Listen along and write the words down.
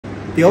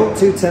The old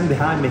 210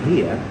 behind me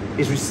here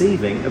is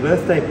receiving a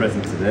birthday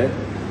present today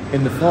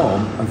in the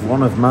form of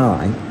one of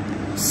my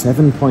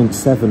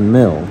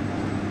 7.7mm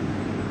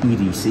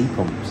EDC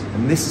pumps.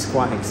 And this is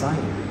quite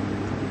exciting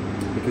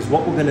because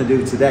what we're going to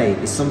do today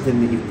is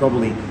something that you've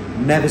probably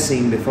never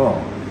seen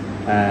before.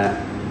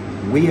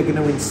 We are going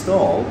to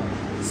install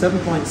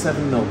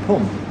 7.7mm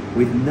pump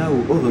with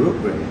no other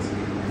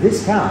upgrades.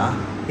 This car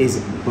is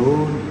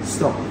bone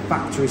stock,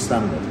 factory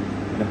standard.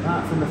 And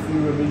apart from a few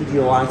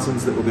remedial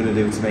items that we're going to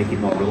do to make it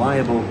more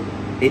reliable,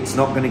 it's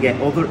not going to get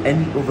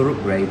any other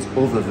upgrades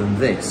other than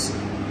this.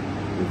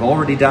 We've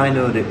already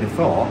dynoed it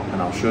before,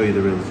 and I'll show you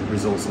the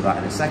results of that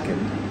in a second.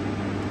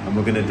 And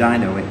we're going to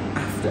dyno it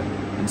after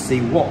and see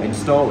what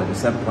installing a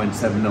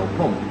 7.7mm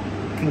pump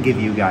can give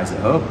you guys at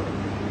home.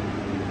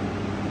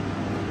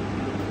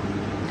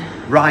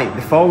 Right,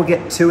 before we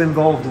get too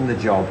involved in the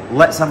job,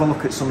 let's have a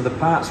look at some of the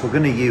parts we're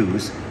going to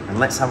use, and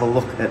let's have a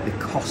look at the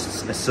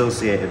costs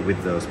associated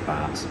with those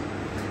parts.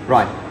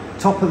 Right,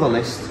 top of the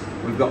list,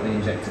 we've got the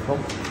injector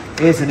pump.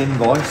 Here's an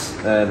invoice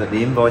that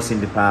the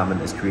invoicing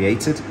department has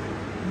created.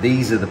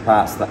 These are the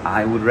parts that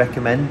I would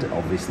recommend.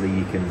 Obviously,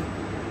 you can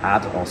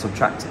add or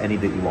subtract any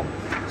that you want.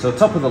 So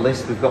top of the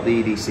list, we've got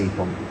the EDC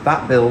pump.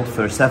 That build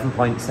for a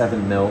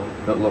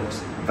 7.7mm that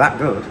looks that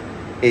good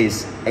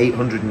is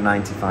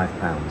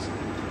 £895.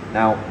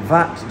 Now,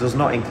 that does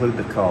not include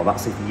the core.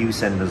 That's if you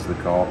send us the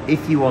core.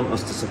 If you want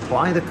us to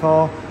supply the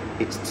core,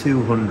 it's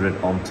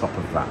 £200 on top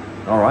of that.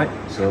 All right,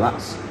 so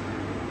that's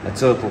a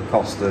total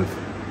cost of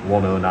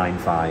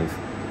 £1095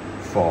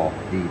 for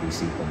the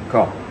EDC pump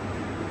core.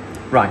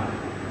 Right,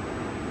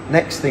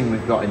 next thing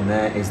we've got in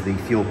there is the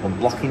fuel pump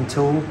blocking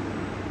tool.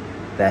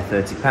 They're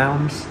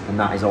 £30, and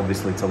that is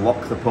obviously to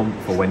lock the pump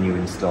for when you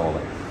install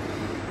it.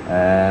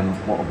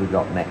 What have we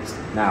got next?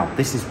 Now,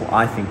 this is what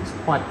I think is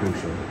quite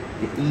crucial.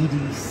 The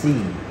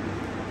EDC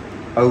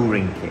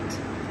O-ring kit.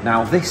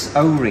 Now this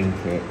O-ring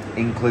kit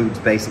includes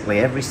basically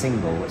every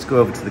single, let's go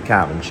over to the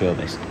car and show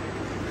this.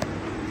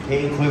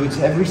 It includes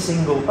every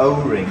single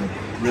O-ring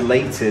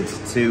related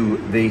to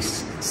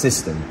this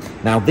system.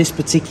 Now this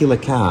particular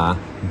car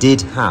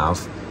did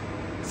have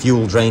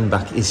fuel drain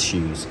back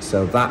issues,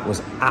 so that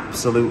was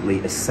absolutely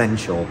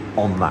essential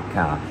on that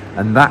car.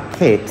 And that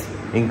kit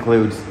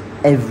includes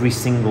every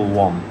single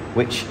one,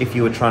 which if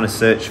you were trying to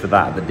search for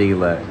that at the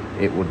dealer,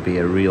 it would be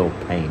a real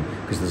pain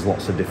because there's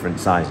lots of different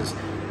sizes.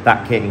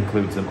 That kit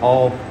includes them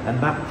all, and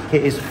that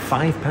kit is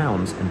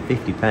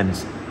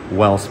 £5.50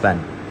 well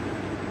spent.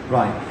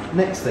 Right,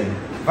 next thing,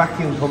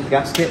 vacuum pump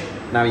gasket.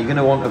 Now you're going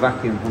to want a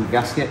vacuum pump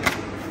gasket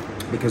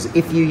because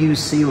if you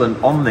use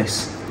sealant on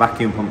this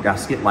vacuum pump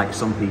gasket, like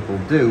some people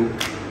do,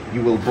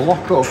 you will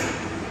block up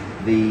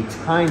the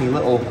tiny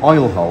little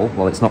oil hole.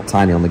 Well, it's not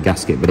tiny on the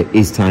gasket, but it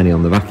is tiny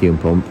on the vacuum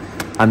pump,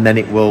 and then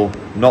it will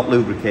not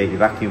lubricate your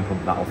vacuum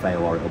pump. That'll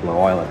fail, or it'll blow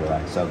oil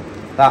everywhere. So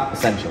that's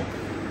essential.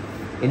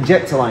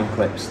 Injector line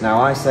clips. Now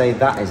I say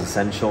that is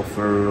essential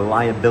for a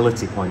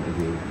reliability point of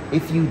view.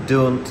 If you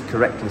don't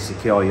correctly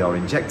secure your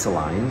injector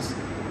lines,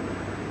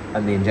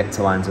 and the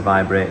injector lines are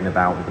vibrating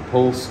about with the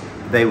pulse,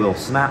 they will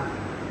snap.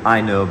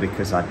 I know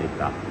because I did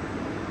that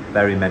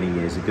very many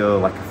years ago,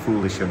 like a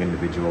foolish young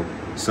individual.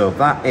 So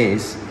that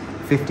is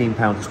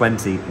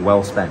 £15.20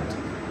 well spent.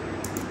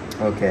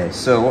 Okay,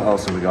 so what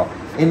else have we got?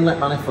 Inlet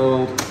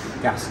manifold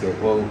gasket.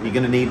 Well, you're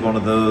going to need one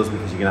of those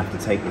because you're going to have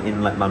to take the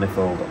inlet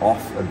manifold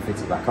off and fit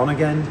it back on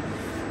again.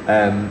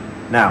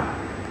 Now,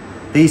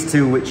 these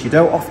two, which you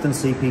don't often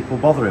see people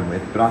bothering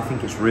with, but I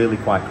think it's really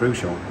quite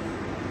crucial.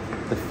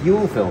 The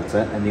fuel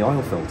filter and the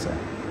oil filter.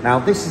 Now,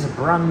 this is a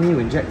brand new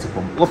injector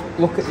pump.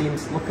 Look at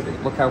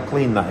it. Look how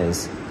clean that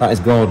is. That is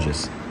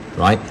gorgeous,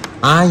 right?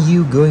 Are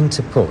you going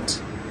to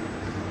put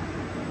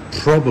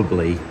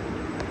probably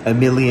a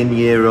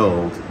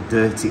 1,000,000-year-old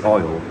dirty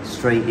oil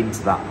straight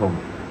into that pump?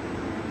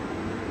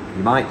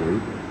 You might do,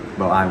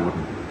 but I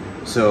wouldn't.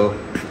 So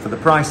for the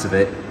price of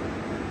it,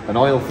 an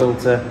oil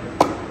filter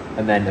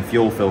and then a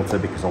fuel filter,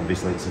 because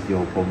obviously it's a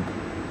fuel pump,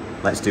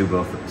 let's do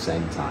both at the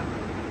same time.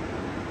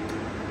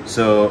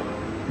 So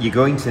you're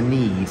going to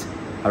need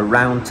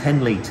around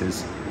 10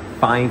 litres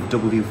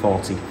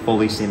 5W40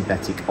 fully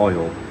synthetic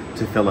oil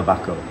to fill a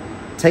back up.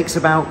 It takes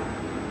about,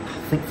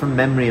 I think from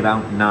memory,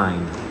 about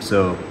 9,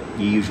 so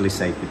you usually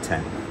safe with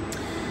 10.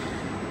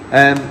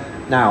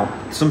 Now,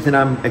 something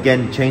I'm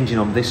again changing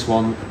on this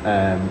one,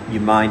 you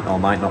might or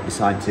might not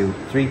decide to,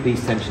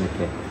 3-piece tensioner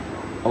kit.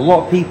 A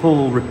lot of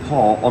people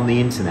report on the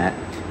internet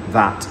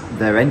that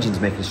their engine's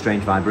making a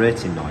strange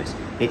vibrating noise.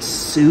 It's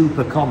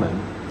super common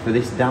for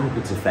this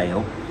damper to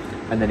fail,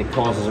 and then it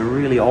causes a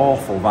really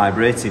awful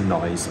vibrating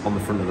noise on the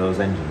front of those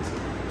engines.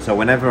 So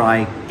whenever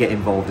I get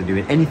involved in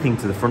doing anything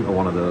to the front of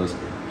one of those,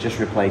 just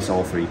replace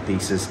all 3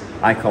 pieces.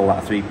 I call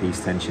that a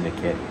 3-piece tensioner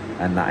kit,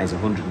 and that is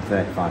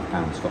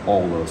 £135 for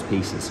all those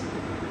pieces.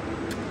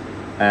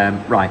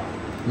 Right,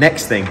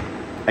 next thing,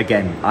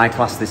 again, I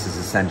class this as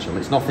essential.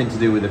 It's nothing to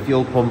do with the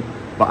fuel pump,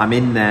 but I'm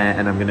in there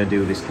and I'm going to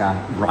do this car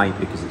right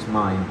because it's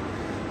mine.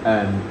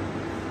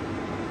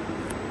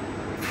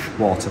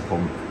 Water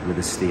pump with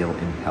a steel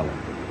impeller.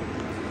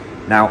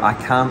 Now, I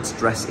can't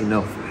stress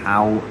enough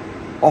how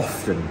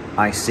often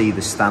I see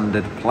the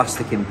standard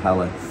plastic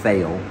impeller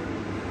fail,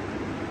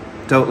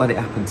 don't let it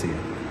happen to you.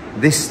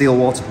 This steel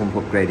water pump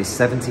upgrade is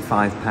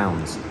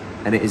 £75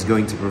 and it is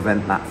going to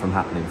prevent that from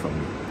happening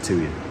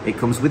to you. It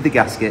comes with the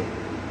gasket.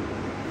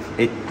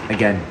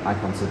 Again, I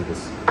consider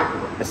this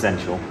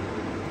essential.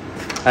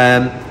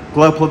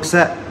 Glow plug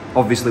set,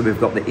 obviously we've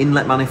got the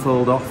inlet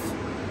manifold off,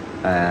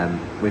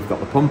 we've got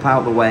the pump out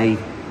of the way,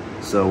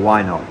 so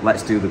why not?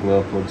 Let's do the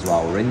glow plugs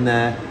while we're in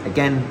there.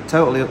 Again,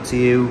 totally up to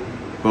you,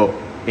 but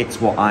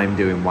it's what I'm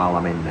doing while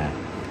I'm in there.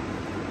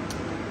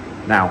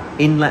 Now,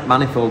 inlet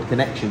manifold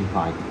connection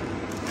pipe.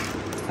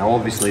 Now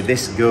obviously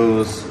this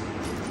goes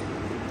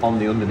on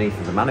the underneath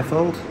of the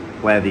manifold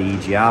where the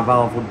EGR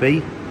valve would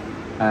be,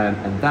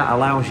 and that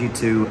allows you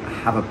to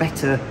have a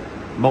better,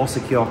 more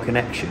secure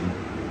connection.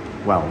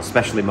 Well,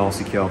 especially more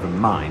secure than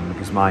mine,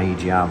 because my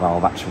EGR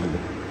valve actually,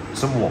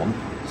 some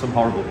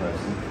horrible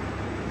person,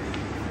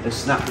 has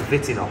snapped the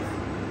fitting off.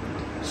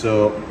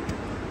 So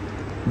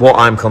what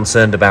I'm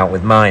concerned about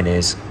with mine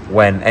is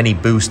when any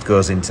boost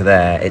goes into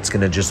there, it's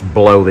going to just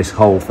blow this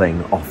whole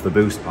thing off the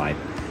boost pipe.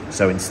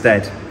 So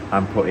instead,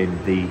 I'm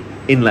putting the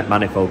inlet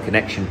manifold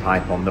connection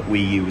pipe on that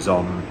we use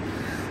on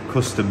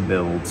custom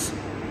builds.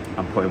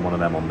 I'm putting one of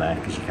them on there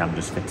because you can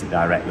just fit it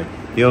directly.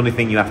 The only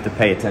thing you have to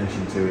pay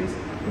attention to is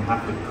you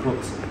have to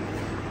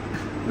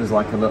cut. There's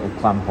like a little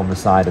clamp on the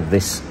side of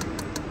this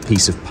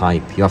piece of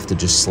pipe. You have to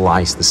just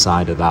slice the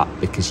side of that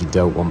because you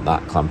don't want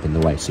that clamp in the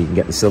way, so you can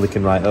get the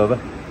silicone right over.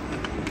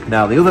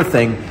 Now the other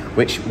thing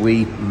which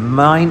we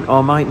might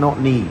or might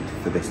not need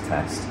for this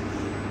test,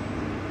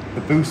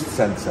 the boost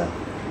sensor.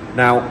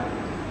 Now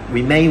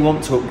we may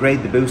want to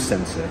upgrade the boost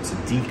sensor to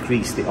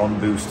decrease the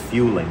on-boost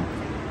fueling,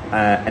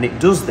 and it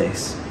does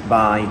this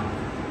by,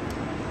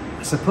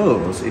 I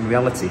suppose, in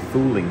reality,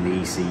 fooling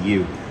the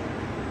ECU.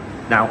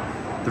 Now,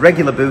 the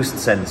regular boost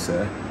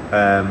sensor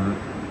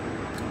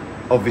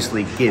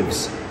obviously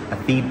gives a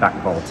feedback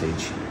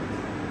voltage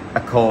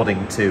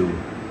according to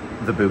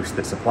the boost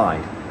that's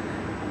applied.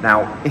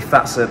 Now, if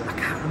that's I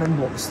can't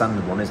remember what the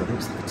standard one is, I think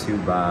it's like a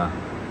 2-bar.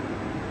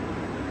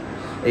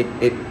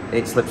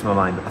 It slips my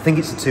mind. I think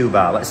it's a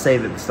 2-bar. Let's say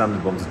that the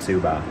standard one's a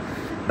 2-bar.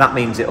 That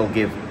means it'll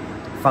give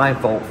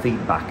 5-volt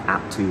feedback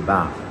at 2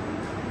 bar.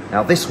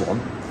 Now this one,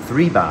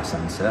 3-bar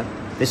sensor,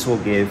 this will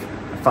give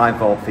a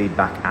 5-volt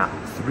feedback at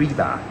 3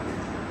 bar.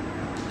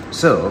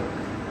 So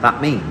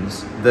that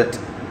means that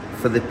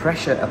for the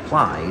pressure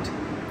applied,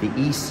 the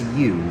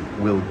ECU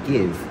will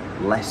give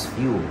less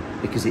fuel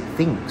because it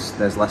thinks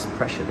there's less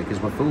pressure because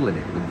we're fooling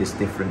it with this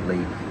differently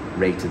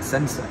rated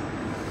sensor.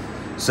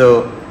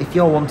 So if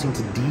you're wanting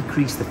to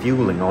decrease the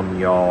fueling on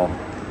your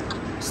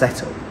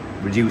setup,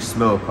 reduce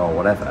smoke or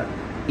whatever,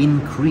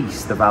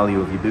 increase the value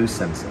of your boost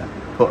sensor,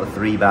 put a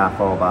 3-bar,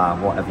 4-bar,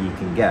 whatever you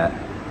can get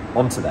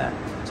onto there.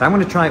 So I'm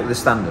going to try it with the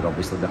standard.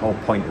 Obviously the whole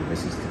point of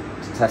this is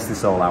to test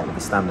this all out with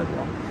the standard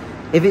one.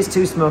 If it's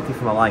too smoky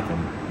for my liking,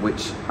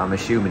 which I'm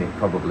assuming it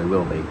probably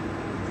will be,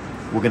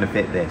 we're going to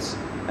fit this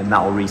and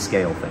that'll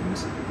rescale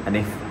things. And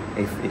if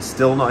it's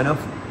still not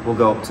enough, we'll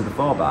go up to the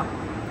 4-bar.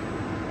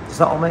 Does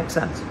that all make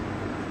sense?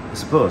 I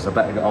suppose I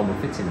better get on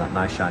with fitting that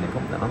nice shiny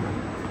pump then, haven't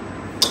I?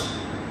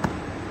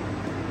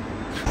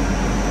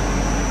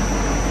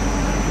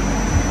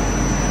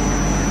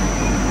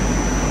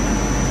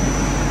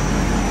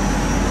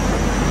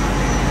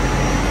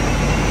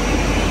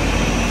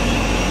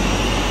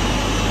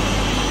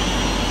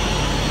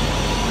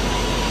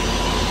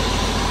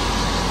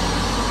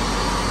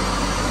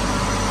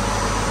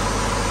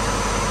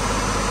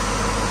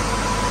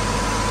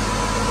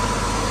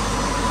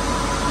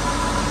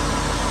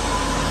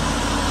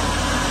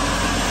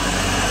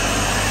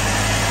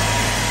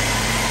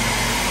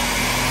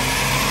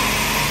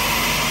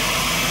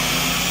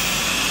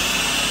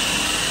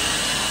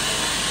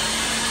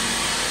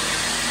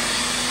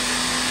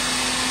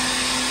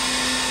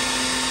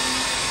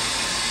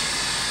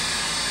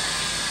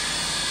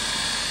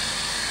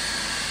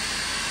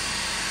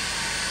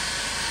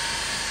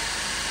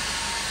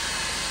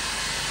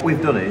 What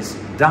we've done is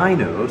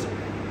dynoed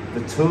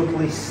the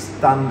totally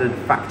standard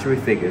factory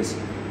figures,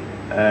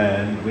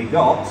 and we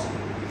got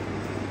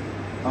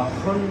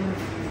 100.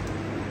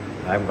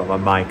 I haven't got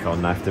my mic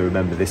on, I have to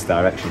remember this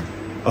direction.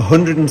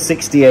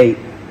 168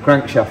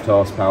 crankshaft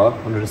horsepower,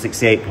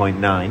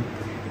 168.9,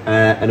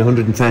 and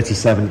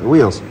 137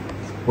 wheels,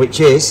 which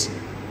is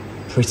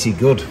pretty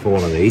good for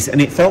one of these, and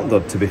it felt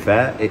good, to be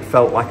fair. It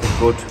felt like a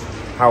good,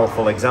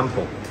 powerful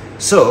example.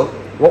 So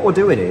what we're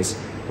doing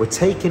is we're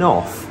taking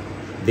off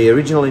the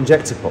original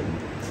injector pump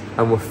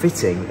and we're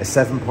fitting a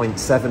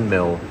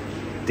 7.7mm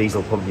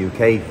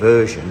DieselPumpUK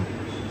version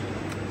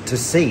to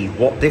see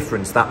what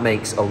difference that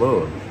makes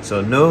alone.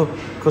 So no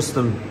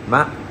custom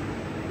map,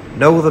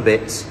 no other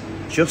bits,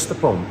 just the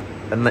pump,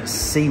 and let's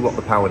see what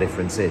the power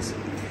difference is.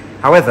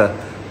 However,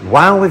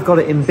 while we've got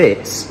it in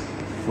bits,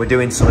 we're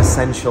doing some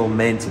essential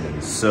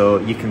maintenance. So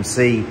you can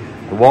see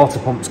the water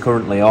pump's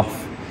currently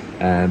off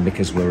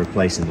because we're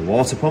replacing the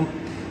water pump.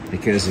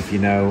 Because if you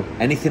know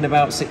anything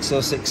about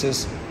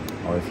 606s,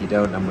 or if you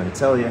don't, I'm going to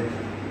tell you,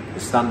 The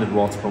standard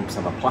water pumps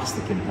have a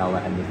plastic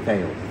impeller and they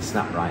fail, they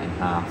snap right in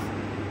half.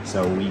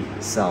 So we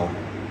sell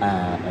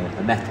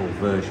a metal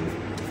version.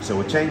 So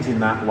we're changing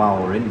that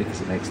while we're in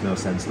because it makes no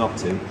sense not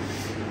to.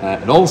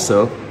 And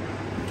also,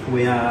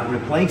 we are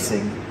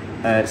replacing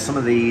some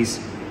of these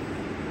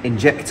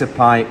injector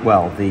pipe,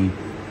 well, the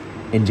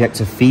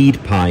injector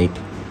feed pipe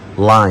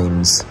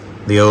lines,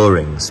 the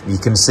O-rings. You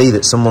can see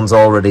that someone's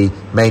already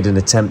made an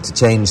attempt to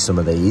change some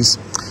of these,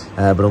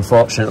 but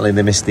unfortunately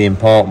they missed the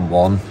important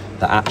one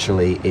that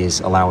actually is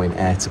allowing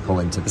air to pull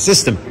into the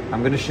system.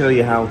 I'm going to show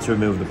you how to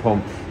remove the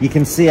pump. You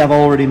can see I've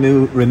already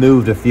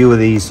removed a few of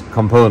these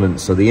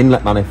components. So the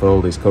inlet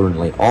manifold is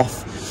currently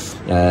off.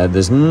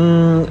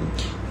 The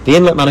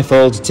inlet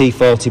manifold,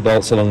 T40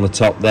 bolts along the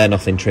top, they're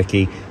nothing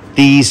tricky.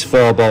 These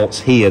 4 bolts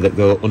here that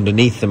go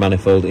underneath the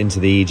manifold into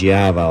the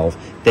EGR valve,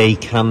 they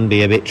can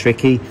be a bit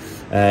tricky.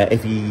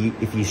 If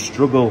you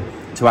struggle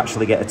to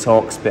actually get a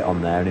Torx bit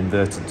on there, an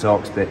inverted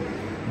Torx bit,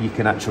 you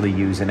can actually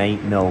use an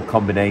 8mm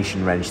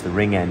combination wrench, the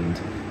ring end,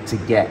 to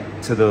get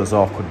to those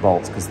awkward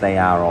bolts, because they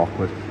are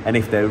awkward. And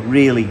if they're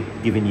really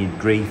giving you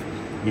grief,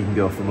 you can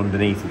go from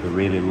underneath with a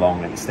really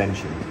long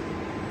extension.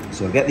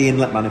 So get the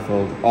inlet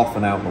manifold off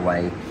and out of the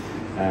way.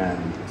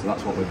 So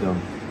that's what we've done.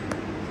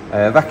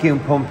 Vacuum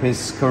pump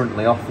is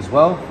currently off as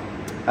well.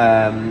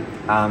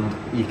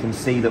 And you can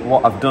see that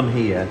what I've done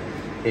here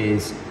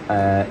is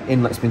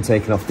inlet's been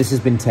taken off. This has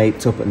been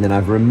taped up, and then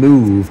I've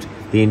removed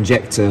the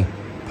injector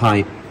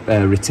pipe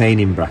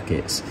retaining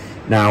brackets.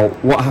 Now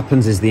what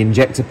happens is the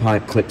injector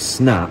pipe clips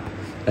snap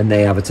and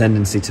they have a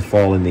tendency to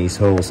fall in these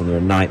holes, and they're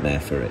a nightmare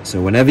for it. So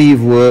whenever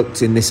you've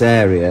worked in this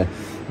area,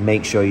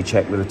 make sure you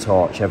check with a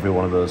torch every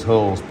one of those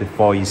holes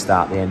before you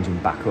start the engine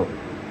back up.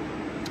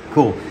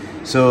 Cool.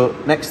 So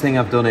next thing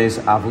I've done is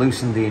I've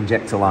loosened the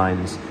injector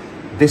lines.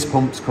 This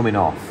pump's coming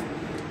off.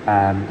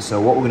 So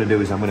what we're going to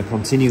do is I'm going to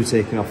continue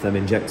taking off them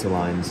injector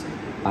lines.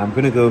 I'm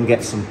going to go and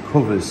get some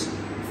covers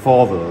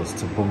for those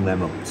to bung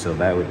them up, so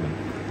bear with me.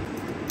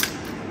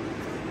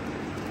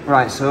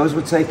 Right, so as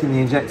we're taking the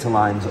injector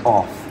lines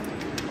off,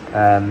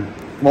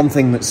 one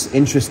thing that's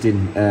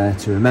interesting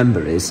to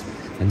remember is,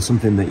 and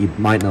something that you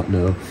might not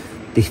know,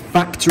 the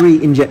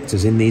factory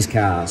injectors in these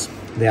cars,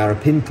 they are a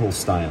pintle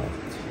style.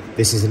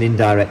 This is an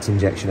indirect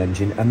injection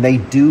engine, and they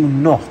do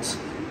not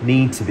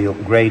need to be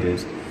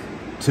upgraded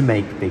to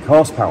make big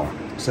horsepower.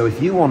 So if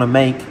you want to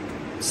make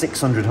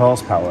 600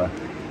 horsepower,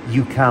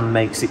 you can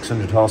make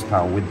 600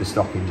 horsepower with the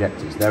stock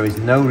injectors. There is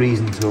no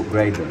reason to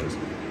upgrade those,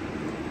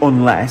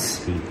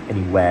 unless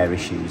any wear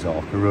issues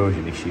or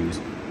corrosion issues.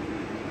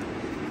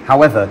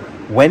 However,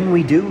 when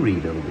we do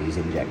rebuild these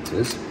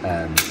injectors,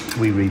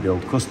 we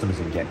rebuild customers'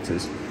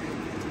 injectors,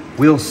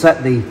 we'll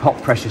set the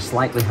pot pressure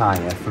slightly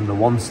higher from the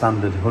one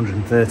standard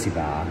 130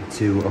 bar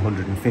to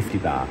 150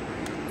 bar.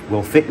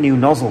 We'll fit new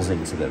nozzles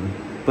into them,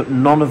 but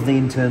none of the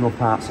internal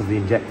parts of the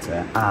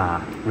injector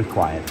are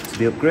required to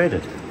be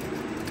upgraded.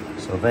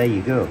 So there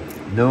you go.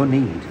 No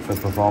need for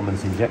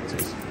performance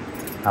injectors.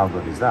 How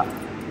good is that?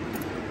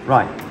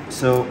 Right,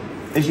 so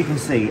as you can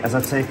see, as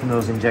I've taken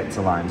those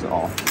injector lines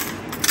off,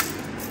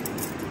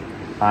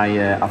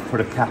 I've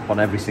put a cap on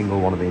every single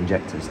one of the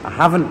injectors. I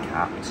haven't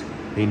capped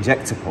the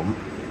injector pump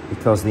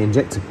because the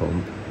injector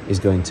pump is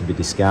going to be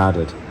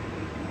discarded.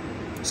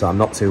 So I'm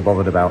not too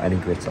bothered about any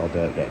grit or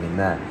dirt getting in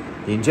there.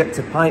 The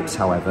injector pipes,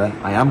 however,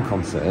 I am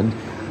concerned,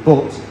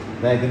 but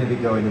they're going to be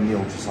going in the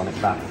ultrasonic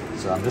bath.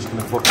 So I'm just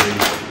going to put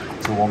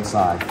these to one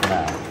side for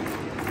now.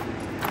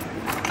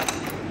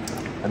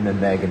 And then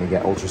they're going to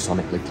get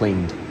ultrasonically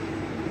cleaned.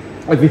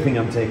 Everything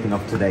I'm taking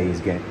off today is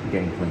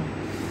getting cleaned.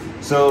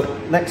 So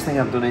next thing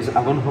I've done is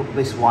I've unhooked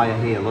this wire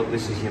here. Look,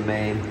 this is your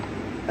main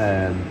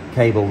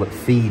cable that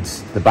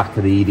feeds the back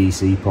of the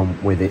EDC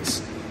pump with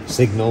its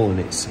signal and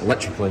its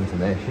electrical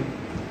information.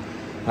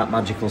 That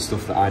magical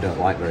stuff that I don't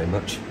like very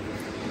much.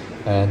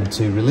 And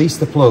to release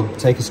the plug,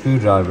 take a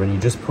screwdriver and you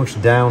just push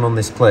down on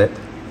this clip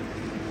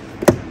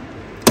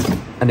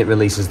and it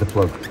releases the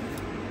plug.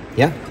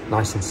 Yeah,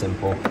 nice and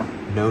simple.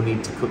 No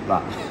need to cut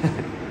that.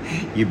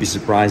 You'd be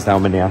surprised how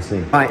many I see.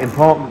 Right,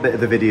 important bit of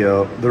the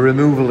video, the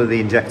removal of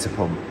the injector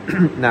pump.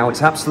 Now,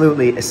 it's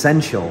absolutely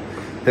essential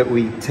that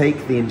we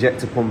take the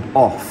injector pump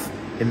off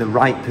in the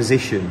right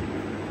position,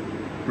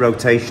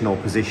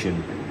 rotational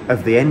position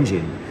of the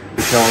engine,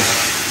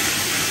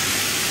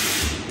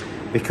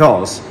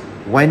 because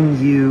when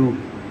you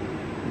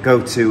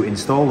go to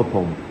install the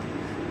pump,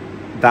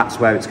 that's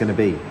where it's going to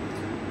be.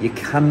 You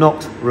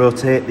cannot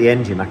rotate the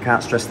engine. I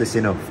can't stress this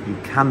enough. You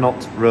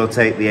cannot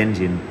rotate the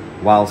engine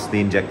whilst the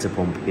injector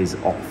pump is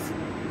off.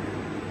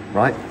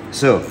 Right?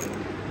 So,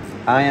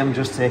 I am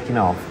just taking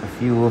off a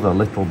few other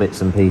little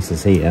bits and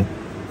pieces here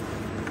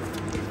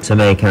to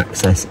make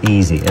access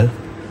easier.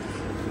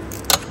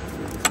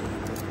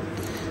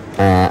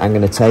 I'm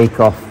going to take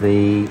off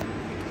the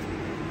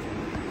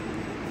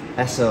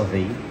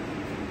SOV.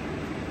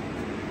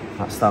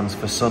 That stands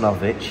for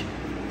Sonovich.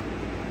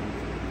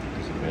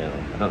 Really,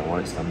 I don't know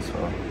what it stands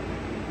for.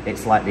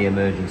 It's like the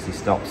emergency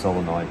stop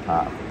solenoid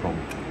part of the pump.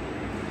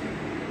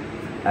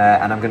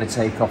 And I'm going to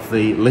take off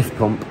the lift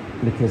pump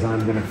because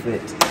I'm going to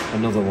fit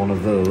another one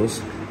of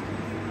those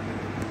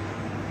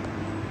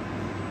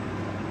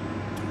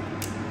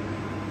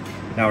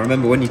Now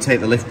remember, when you take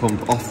the lift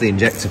pump off the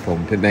injector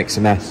pump, it makes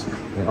a mess.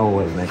 It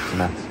always makes a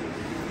mess.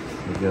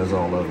 It goes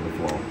all over the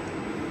floor.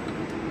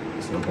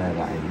 So bear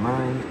that in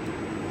mind.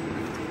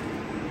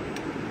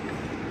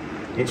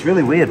 It's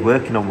really weird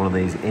working on one of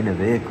these in a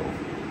vehicle.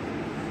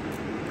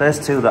 There's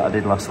two that I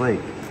did last week.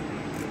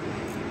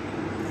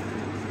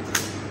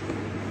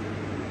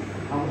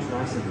 How much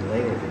nicer the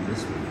layout than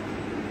this one?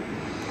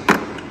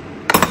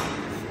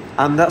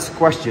 And that's a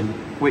question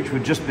which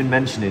we've just been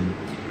mentioning.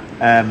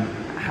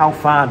 How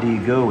far do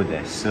you go with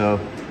this? So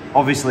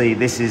obviously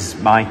this is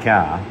my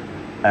car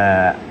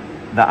that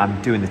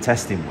I'm doing the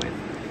testing with.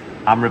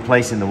 I'm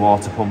replacing the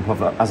water pump,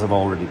 as I've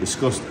already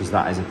discussed, because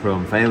that is a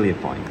prone failure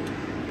point.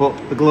 But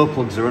the glow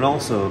plugs are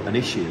also an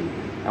issue,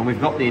 and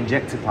we've got the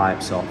injector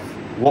pipes off.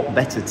 What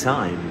better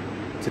time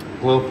to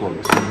glow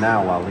plugs than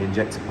now while the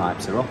injector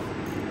pipes are off?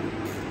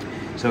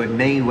 So it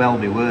may well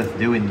be worth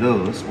doing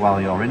those while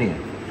you're in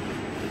here.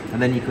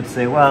 And then you could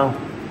say, well,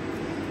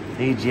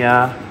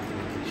 EGR,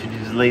 should you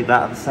delete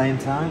that at the same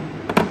time?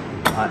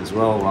 Might as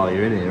well while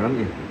you're in here, aren't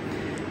you?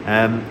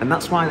 And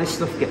that's why this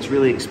stuff gets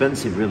really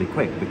expensive really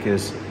quick,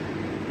 because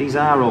these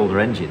are older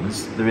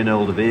engines, they're in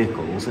older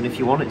vehicles, and if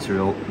you want it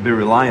to be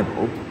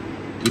reliable,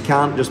 you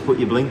can't just put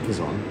your blinkers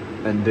on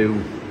and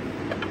do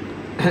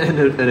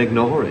and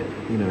ignore it.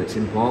 You know, it's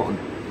important.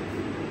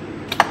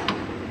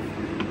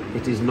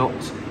 It is not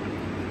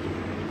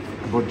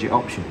a budget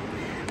option.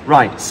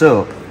 Right,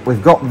 so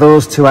we've got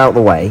those two out of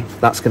the way.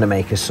 That's going to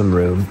make us some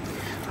room.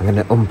 I'm going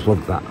to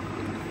unplug that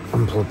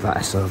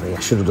SOV. I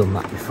should have done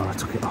that before I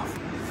took it off.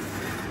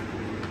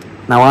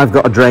 Now I've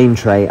got a drain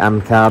tray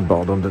and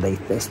cardboard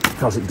underneath this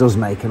because it does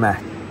make a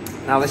mess.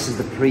 Now this is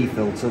the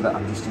pre-filter that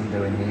I'm just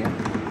undoing here.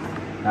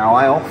 Now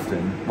I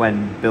often,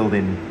 when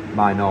building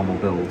my normal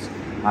builds,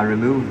 I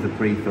remove the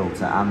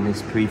pre-filter and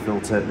this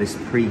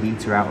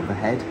preheater out of the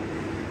head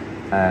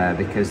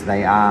because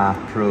they are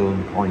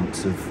prone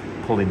points of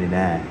pulling in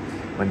air.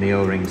 When the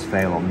O-rings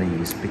fail on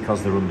these,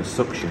 because they're under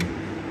suction,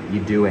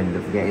 you do end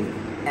up getting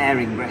air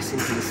ingress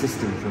into the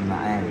system from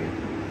that area.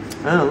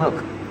 Oh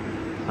look,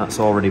 that's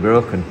already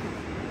broken.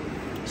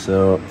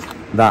 So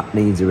that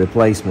needs a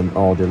replacement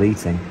or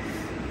deleting.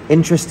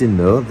 Interesting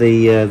though,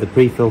 the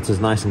pre-filter's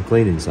nice and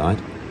clean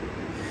inside,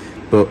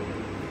 but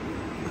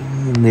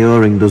the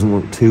O-ring doesn't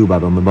look too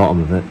bad on the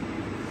bottom of it.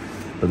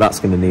 But that's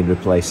going to need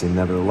replacing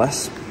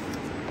nevertheless.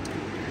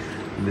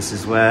 And this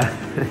is where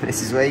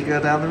you go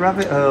down the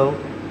rabbit hole.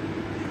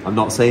 I'm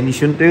not saying you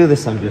shouldn't do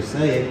this, I'm just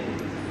saying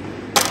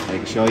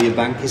make sure your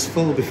bank is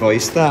full before you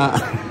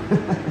start.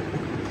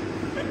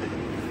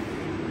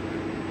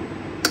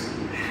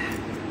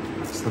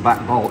 That's the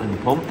back bolt in the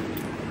pump.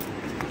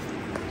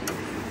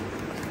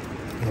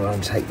 We'll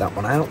take that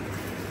one out.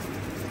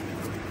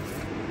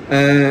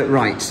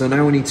 Right, so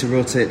now we need to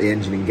rotate the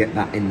engine and get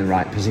that in the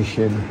right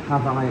position.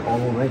 Have I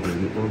already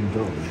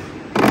undone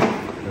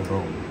the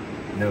bung?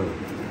 No.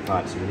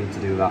 Right, so we need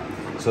to do that.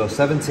 So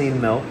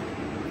 17mm,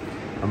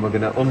 and we're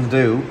going to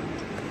undo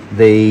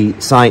the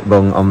sight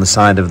bung on the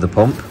side of the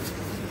pump.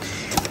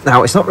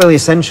 Now, it's not really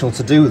essential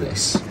to do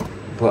this,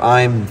 but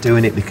I'm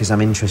doing it because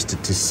I'm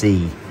interested to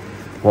see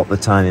what the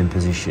timing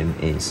position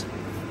is.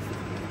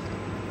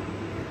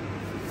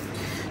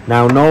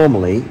 Now,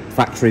 normally,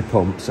 factory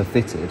pumps are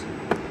fitted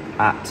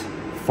at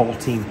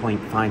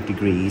 14.5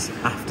 degrees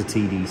after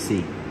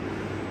TDC.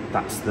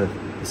 That's the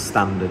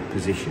standard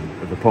position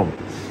of the pump.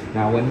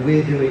 Now, when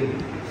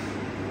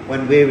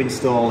we're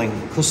installing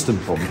custom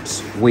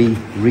pumps, we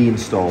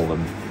reinstall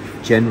them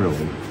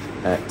generally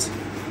at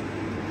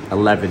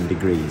 11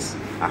 degrees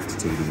after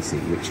TDC,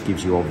 which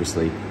gives you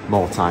obviously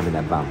more time in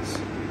advance,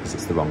 because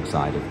it's the wrong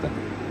side of the...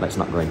 Let's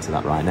not go into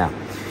that right now.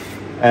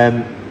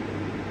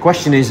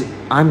 Question is,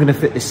 I'm going to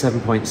fit this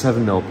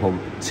 7.7mm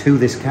pump to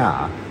this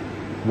car.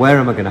 Where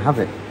am I going to have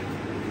it?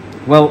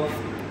 Well,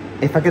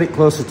 if I get it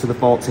closer to the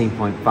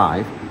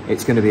 14.5,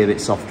 it's going to be a bit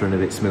softer and a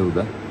bit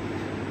smoother.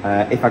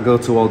 If I go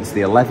towards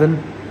the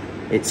 11,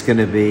 it's going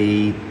to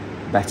be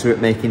better at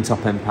making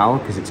top end power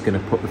because it's going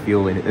to put the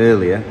fuel in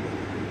earlier,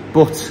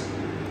 but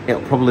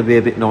it'll probably be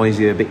a bit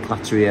noisier, a bit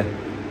clatterier.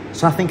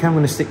 So I think I'm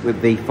going to stick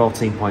with the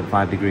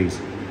 14.5 degrees.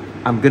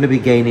 I'm going to be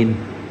gaining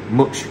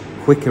much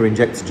quicker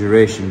injector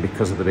duration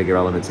because of the bigger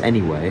elements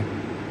anyway.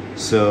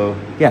 So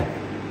yeah,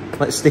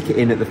 let's stick it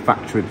in at the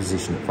factory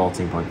position at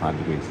 14.5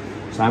 degrees.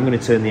 So I'm going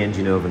to turn the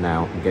engine over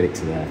now and get it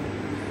to there.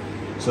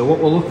 So what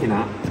we're looking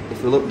at,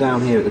 if we look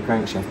down here at the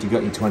crankshaft, you've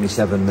got your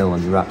 27mm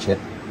on your ratchet.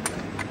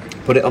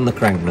 Put it on the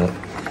crank nut,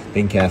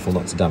 being careful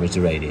not to damage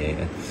the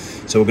radiator.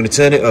 So we're going to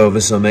turn it over,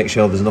 so make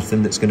sure there's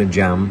nothing that's going to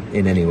jam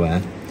in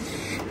anywhere.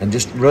 And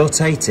just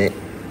rotate it.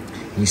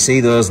 You see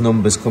those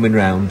numbers coming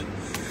round.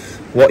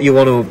 What you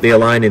want to be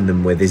aligning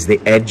them with is the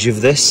edge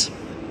of this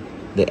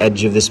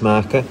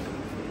marker.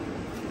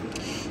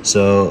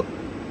 So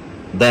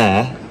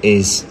there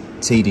is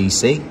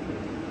TDC.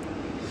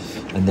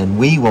 And then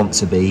we want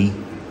to be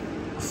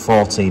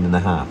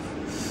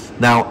 14.5.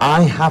 Now,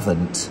 I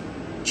haven't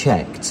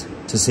checked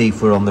to see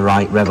if we're on the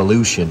right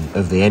revolution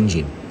of the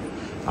engine.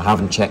 I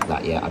haven't checked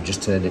that yet. I've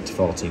just turned it to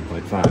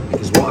 14.5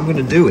 because what I'm going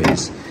to do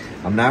is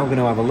I'm now going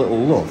to have a little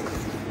look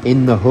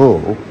in the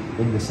hole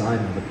in the side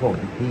of the pump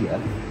here.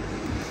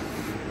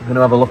 I'm going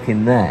to have a look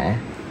in there.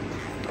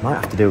 I might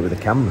have to do it with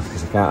the camera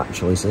because I can't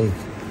actually see.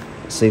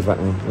 Let's see if I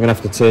can. I'm going to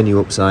have to turn you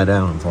upside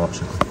down,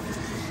 unfortunately.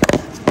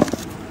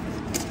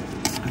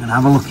 I'm going to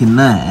have a look in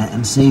there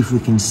and see if we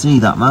can see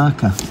that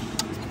marker.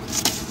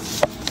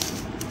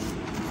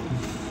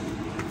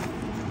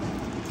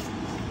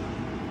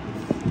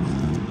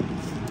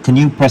 Can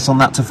you press on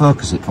that to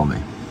focus it for me?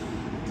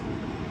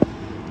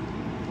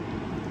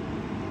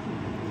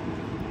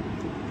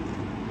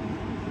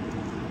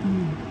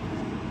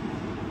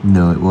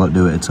 No, it won't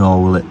do it at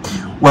all, will it?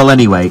 Well,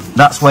 anyway,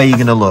 that's where you're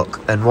going to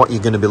look, and what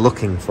you're going to be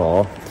looking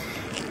for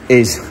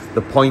is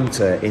the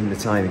pointer in the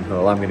timing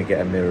hole. I'm going to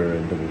get a mirror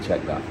and double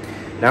check that.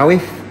 Now,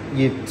 if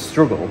you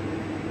struggle,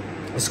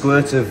 a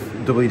squirt of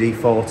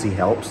WD-40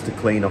 helps to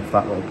clean off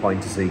that little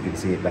pointer so you can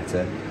see it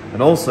better.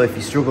 And also, if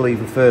you struggle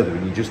even further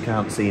and you just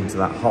can't see into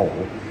that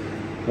hole,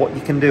 what you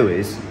can do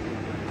is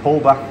pull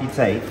back your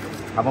tape,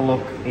 have a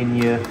look in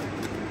your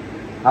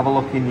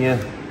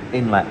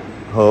inlet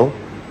hole,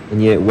 in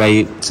your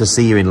way to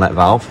see your inlet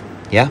valve,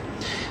 yeah?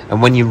 And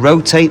when you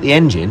rotate the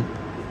engine,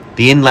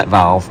 the inlet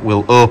valve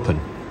will open.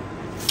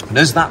 And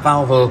as that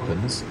valve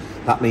opens,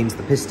 that means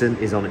the piston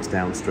is on its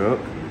downstroke,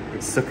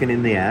 it's sucking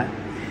in the air,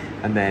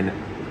 and then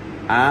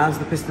as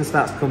the piston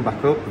starts to come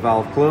back up, the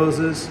valve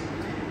closes,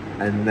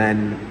 and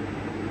then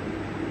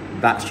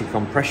that's your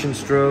compression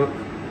stroke,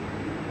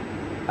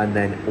 and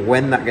then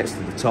when that gets to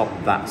the top,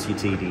 that's your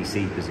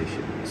TDC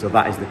position. So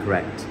that is the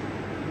correct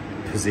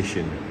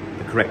position,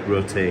 the correct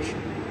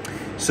rotation.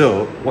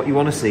 So what you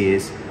want to see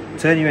is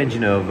turn your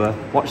engine over,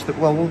 watch the,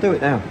 well, we'll do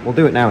it now. We'll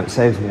do it now, it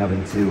saves me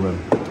having to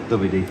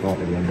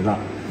WD-40 at the end of that.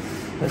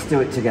 Let's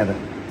do it together.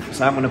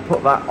 So I'm going to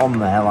put that on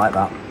there like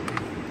that.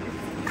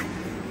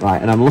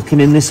 Right, and I'm looking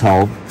in this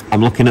hole,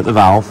 I'm looking at the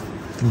valve,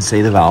 you can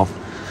see the valve.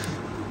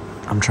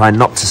 I'm trying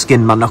not to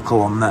skin my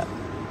knuckle on that.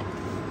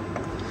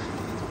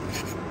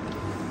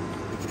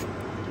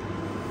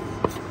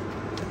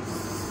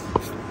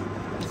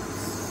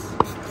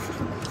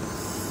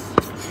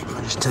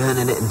 I'm just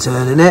turning it and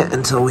turning it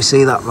until we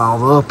see that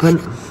valve open.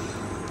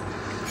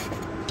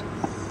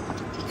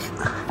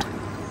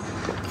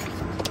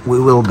 We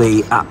will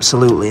be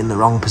absolutely in the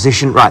wrong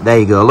position. Right, there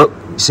you go, look,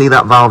 you see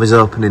that valve is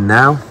opening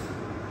now.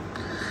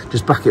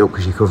 Just back it up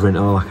because you're covering it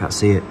all, I can't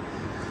see it.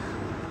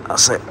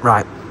 That's it,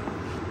 right.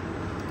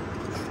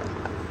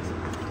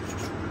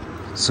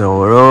 So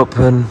we're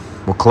open,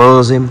 we'll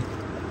close him,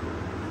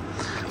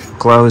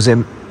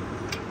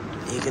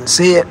 you can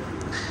see it.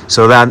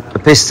 So then the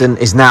piston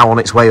is now on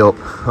its way up,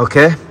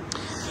 okay?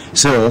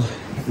 So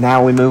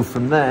now we move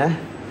from there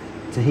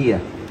to here.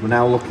 We're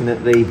now looking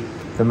at the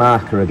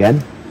marker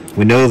again.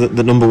 We know that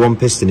the number one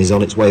piston is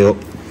on its way up.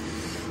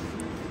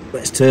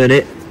 Let's turn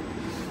it.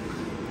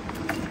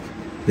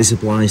 This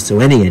applies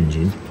to any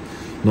engine,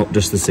 not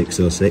just the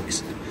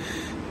 606.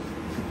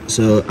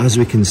 So as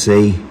we can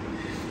see,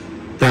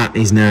 that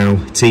is now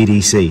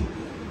TDC.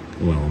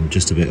 Well, I'm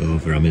just a bit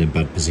over, I'm in a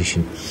bad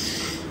position.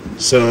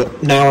 So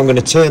now I'm going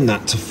to turn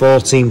that to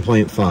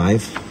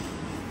 14.5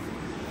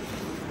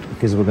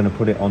 because we're going to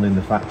put it on in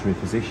the factory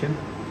position.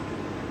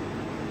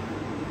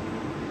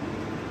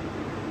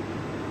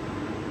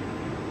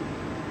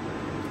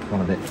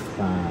 Gone a bit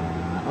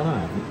far. Oh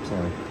no,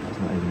 sorry, that's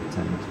not even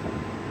 10, that's fine.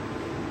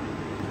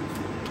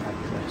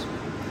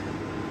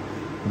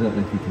 I don't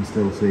know if you can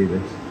still see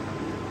this.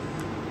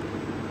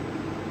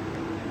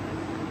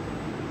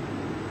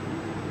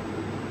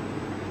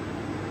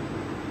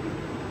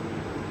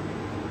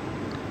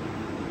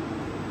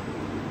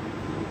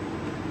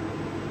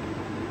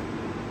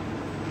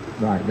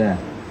 Right there,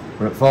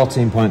 we're at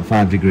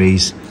 14.5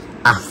 degrees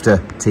after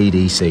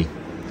TDC,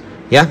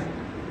 yeah?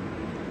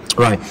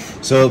 Right,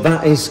 so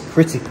that is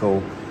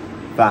critical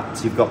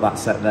that you've got that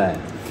set there.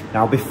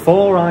 Now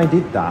before I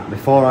did that,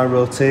 before I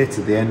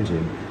rotated the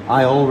engine,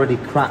 I already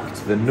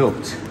cracked the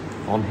nut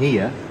on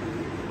here,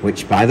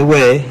 which by the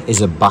way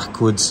is a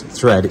backwards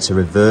thread, it's a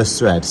reverse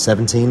thread,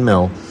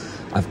 17mm.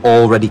 I've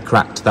already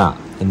cracked that,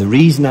 and the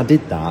reason I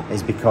did that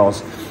is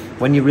because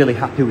when you're really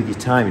happy with your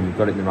timing, you've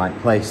got it in the right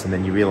place, and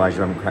then you realise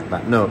you haven't cracked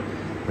that nut,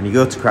 when you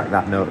go to crack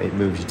that nut, it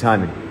moves your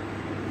timing.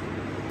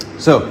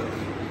 So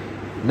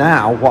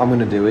now what I'm going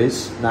to do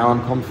is, now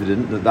I'm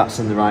confident that that's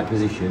in the right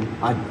position.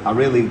 I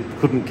really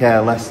couldn't care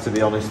less, to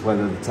be honest,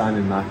 whether the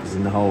timing mark is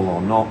in the hole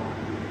or not,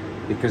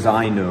 because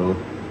I know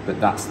that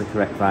that's the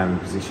correct firing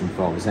position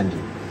for this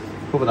engine.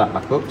 Cover that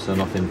back up so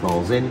nothing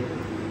falls in.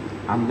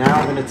 I'm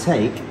now going to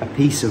take a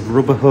piece of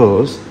rubber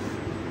hose.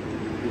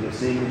 You'll have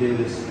seen me do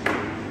this.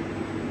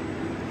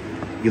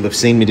 You'll have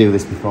seen me do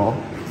this before.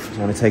 So I'm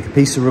going to take a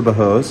piece of rubber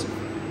hose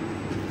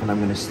and I'm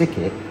going to stick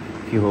it,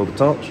 if you hold the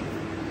torch,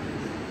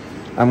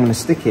 I'm going to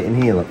stick it in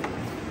here, look.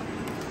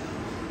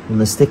 I'm going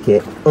to stick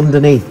it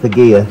underneath the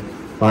gear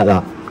like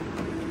that,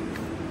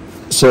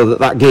 so that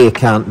that gear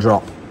can't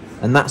drop.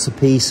 And that's a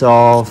piece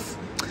of,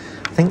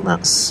 I think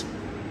that's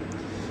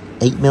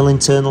 8mm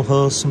internal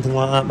hose, something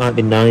like that. Might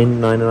be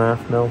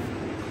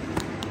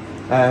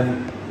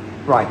 9.5mm.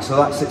 Right, so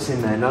that sits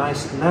in there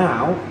nice.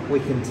 Now we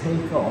can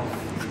take off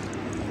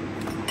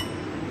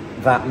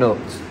that nut,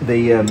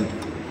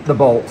 the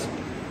bolt.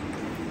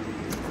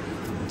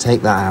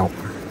 Take that out.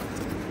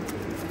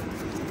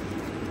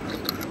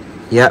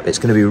 Yep, it's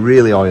going to be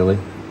really oily.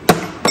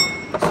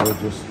 So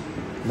just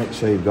make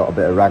sure you've got a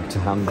bit of rag to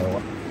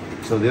handle.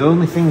 So the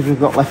only things we've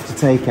got left to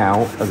take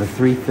out are the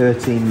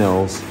 313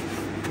 mils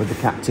with the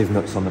captive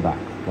nuts on the back.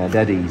 They're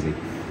dead easy.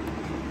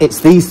 It's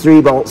these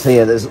 3 bolts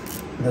here. There's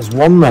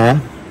one there,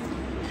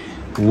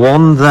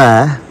 one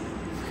there,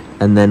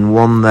 and then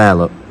one there,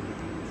 look.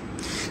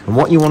 And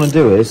what you want to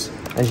do is,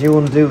 as you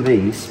want to do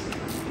these,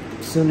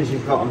 as soon as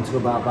you've got them to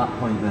about that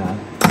point there,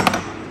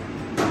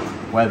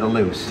 where they're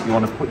loose, you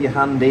want to put your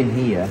hand in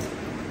here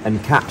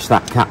and catch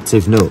that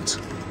captive nut.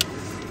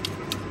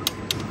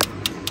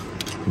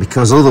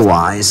 Because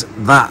otherwise,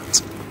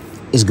 that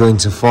is going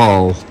to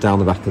fall down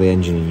the back of the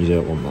engine and you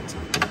don't want that.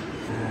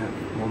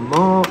 One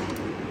more.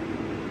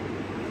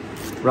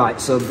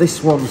 Right, so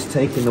this one's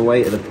taking the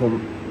weight of the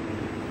pump.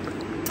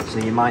 So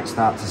you might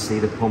start to see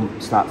the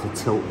pump start to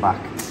tilt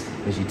back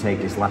as you take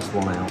this last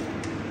one out.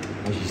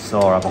 As you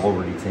saw, I've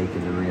already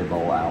taken the rear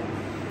bolt out.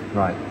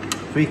 Right,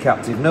 3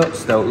 captive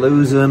nuts, don't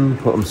lose them,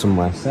 put them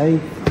somewhere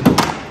safe.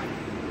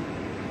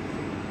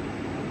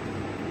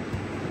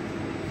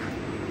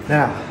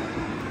 Now,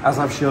 as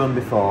I've shown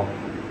before,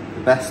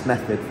 the best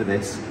method for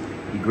this,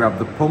 you grab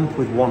the pump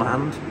with one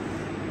hand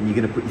and you're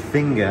going to put your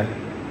finger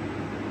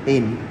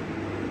in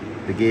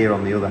the gear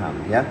on the other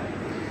hand, yeah?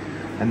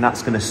 And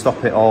that's going to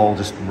stop it all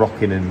just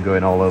rocking and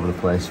going all over the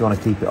place. You want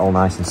to keep it all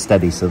nice and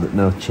steady so that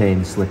no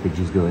chain slippage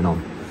is going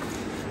on.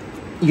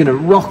 You're going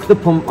to rock the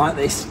pump like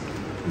this,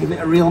 give it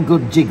a real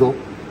good jiggle.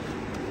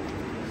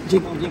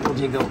 Jiggle, jiggle,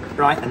 jiggle.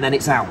 Right, and then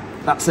it's out.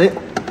 That's it.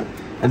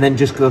 And then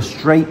just go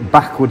straight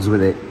backwards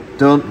with it.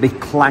 Don't be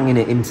clanging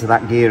it into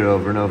that gear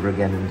over and over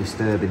again and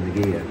disturbing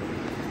the gear.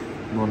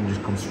 You want to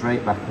just come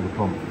straight back to the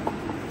pump.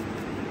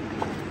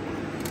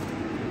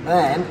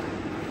 Then,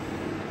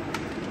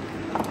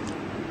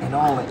 in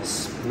all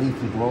its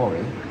leaky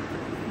glory,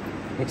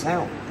 it's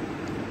out.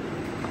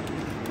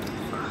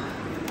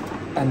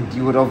 And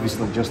you would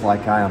obviously, just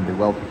like I am, be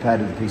well prepared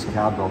with a piece of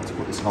cardboard to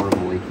put this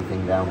horrible leaky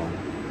thing down on.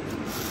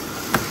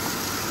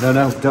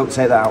 No, don't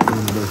take that out from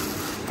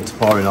underneath. It's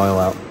pouring oil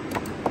out.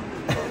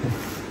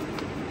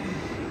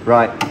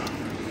 Right,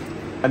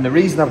 and the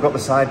reason I've got the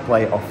side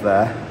plate off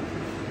there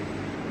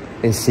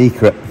is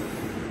secret.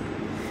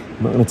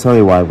 I'm not going to tell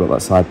you why I've got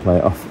that side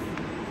plate off.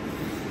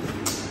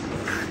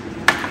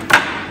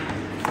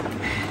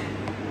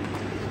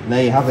 And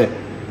there you have it,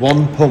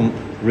 one pump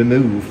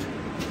removed.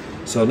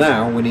 So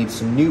now we need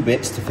some new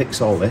bits to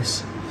fix all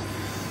this.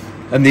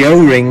 And the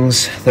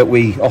O-rings that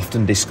we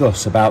often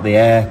discuss about the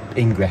air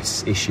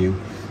ingress issue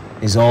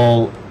is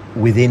all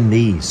within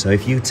these. So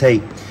if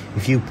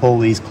you pull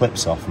these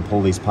clips off and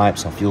pull these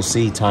pipes off, you'll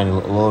see tiny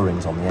little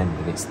O-rings on the end,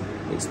 and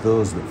it's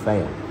those that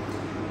fail.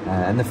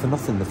 And they're for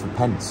nothing, they're for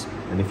pence.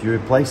 And if you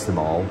replace them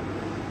all,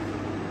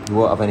 you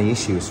won't have any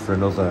issues for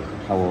another,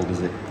 how old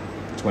is it?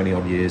 20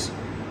 odd years.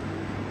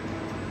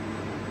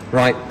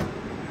 Right,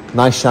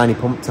 nice shiny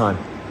pump time.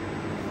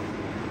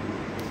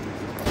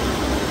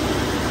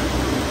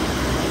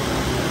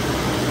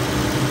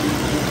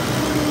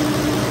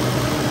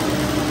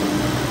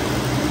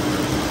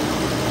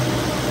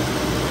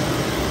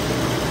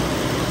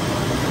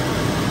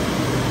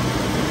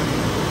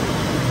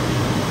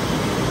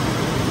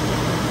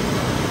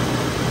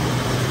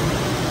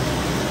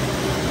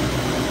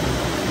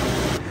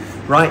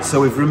 Right,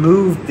 so we've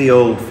removed the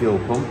old fuel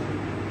pump.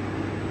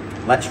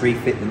 Let's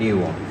refit the new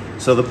one.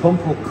 So the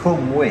pump will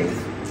come with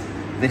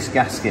this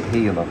gasket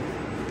here, look.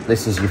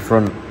 This is your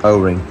front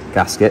O-ring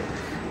gasket.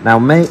 Now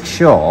make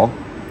sure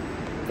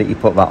that you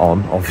put that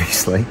on,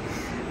 obviously,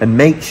 and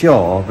make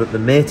sure that the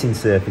mating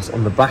surface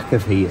on the back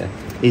of here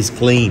is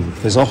clean,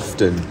 because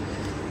often,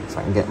 if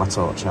I can get my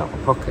torch out of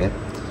my pocket,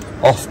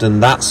 often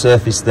that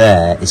surface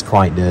there is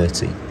quite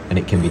dirty and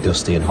it can be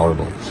dusty and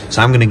horrible.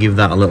 So I'm going to give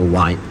that a little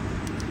wipe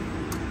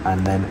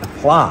and then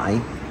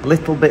apply a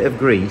little bit of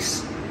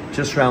grease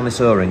just around this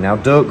O-ring. Now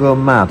don't go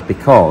mad,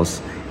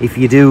 because if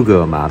you do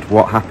go mad,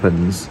 what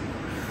happens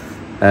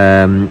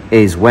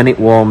is when it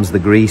warms the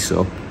grease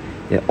up,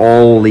 it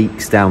all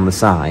leaks down the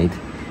side,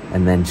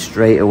 and then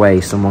straight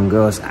away someone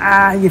goes,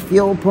 your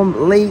fuel pump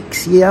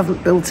leaks, you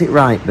haven't built it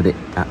right, but it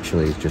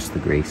actually is just the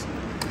grease.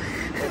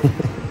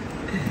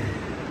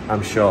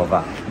 I'm sure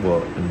that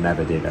won't and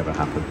never did ever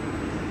happen.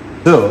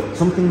 So,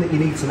 something that you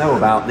need to know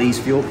about these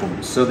fuel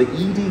pumps. So the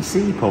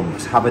EDC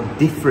pumps have a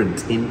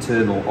different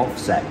internal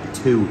offset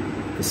to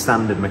the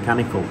standard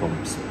mechanical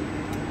pumps.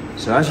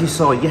 So as you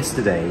saw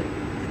yesterday,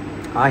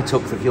 I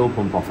took the fuel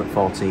pump off at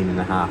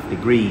 14.5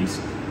 degrees,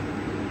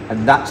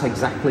 and that's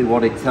exactly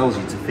what it tells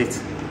you to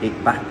fit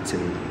it back to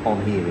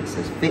on here. It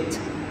says fit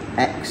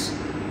X,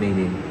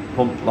 meaning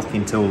pump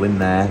locking tool in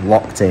there,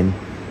 locked in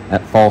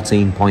at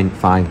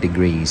 14.5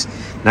 degrees.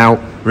 Now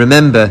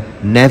remember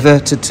never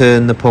to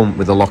turn the pump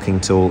with the locking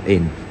tool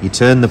in. You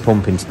turn the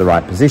pump into the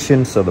right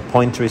position so the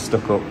pointer is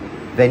stuck up,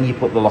 then you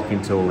put the locking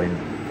tool in,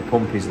 the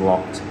pump is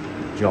locked,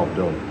 job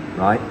done,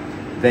 right?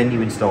 Then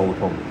you install the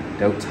pump.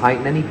 Don't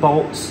tighten any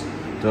bolts,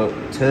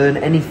 Don't turn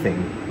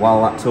anything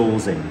while that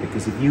tool's in,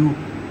 because if you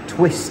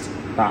twist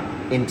that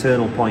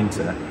internal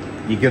pointer,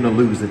 you're going to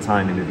lose the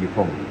timing of your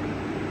pump.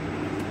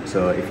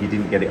 So if you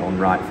didn't get it on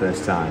right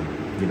first time,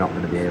 you're not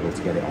going to be able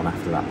to get it on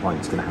after that point.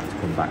 It's going to have to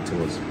come back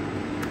to us.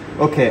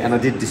 Okay, and I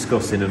did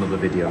discuss in another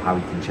video how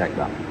you can check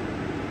that.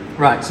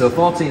 Right, so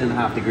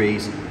 14.5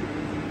 degrees,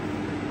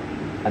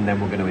 and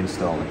then we're going to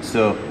install it.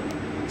 So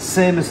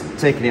same as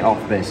taking it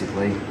off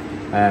basically.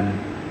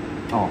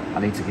 Oh, I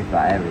need to give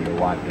that area a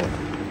wipe bit.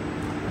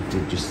 I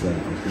did just say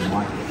I was going to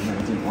wipe it, and then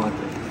I didn't wipe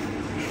it.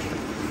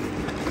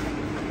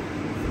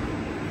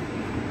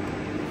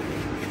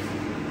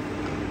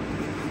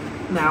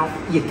 Now,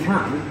 you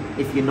can,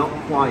 if you're not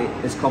quite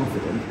as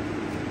confident,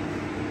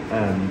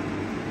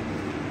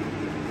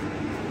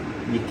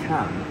 you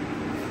can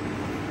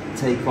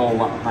take all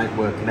that pipe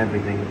work and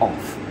everything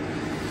off,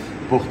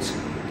 but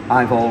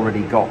I've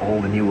already got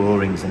all the new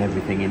O-rings and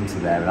everything into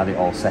there and had it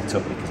all set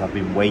up because I've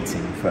been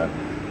waiting for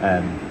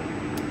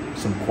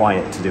some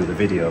quiet to do the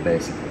video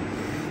basically.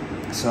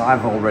 So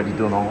I've already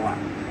done all that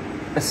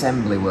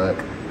assembly work.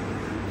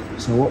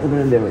 So what we're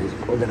going to do is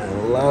we're going to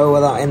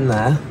lower that in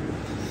there.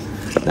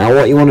 Now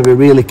what you want to be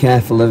really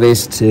careful of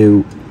is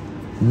to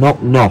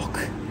not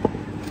knock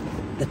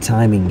the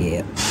timing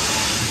gear.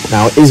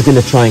 Now it is going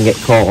to try and get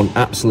caught on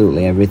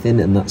absolutely everything,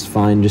 and that's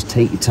fine, just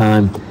take your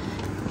time.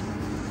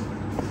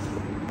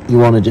 You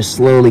want to just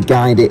slowly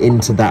guide it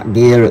into that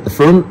gear at the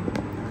front,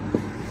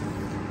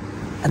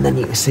 and then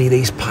you can see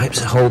these pipes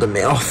are holding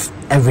me off.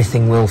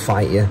 Everything will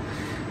fight you.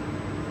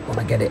 Want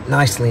to get it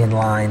nicely in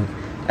line,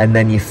 and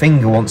then your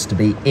finger wants to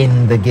be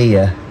in the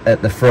gear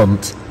at the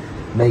front,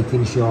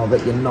 making sure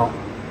that you're not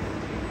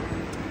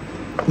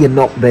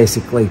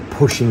basically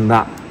pushing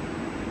the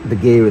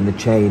gear in the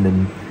chain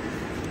and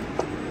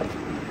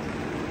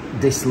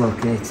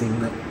dislocating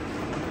the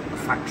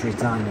factory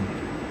timing.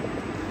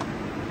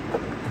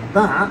 And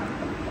that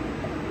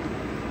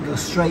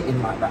goes straight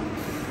in like that.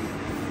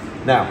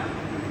 Now,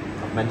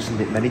 I've mentioned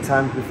it many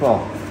times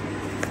before,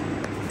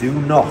 do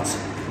not,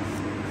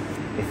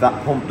 if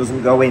that pump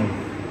doesn't go in,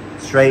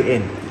 straight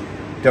in,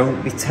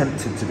 don't be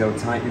tempted to go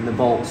tightening the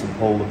bolts and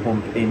pull the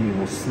pump in. You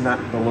will snap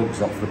the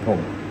lugs off the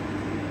pump.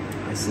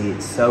 I see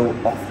it so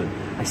often.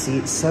 I see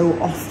it so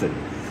often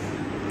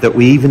that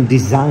we even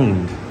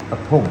designed a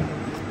pump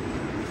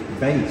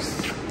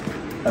based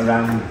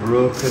around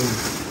broken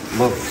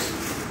lugs.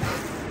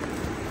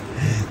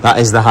 That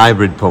is the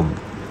hybrid pump.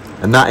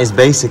 And that is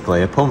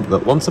basically a pump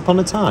that once upon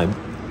a time,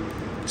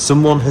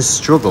 someone has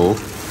struggled,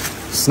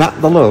 snapped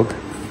the lug,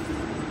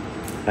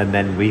 and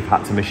then we've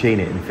had to machine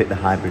it and fit the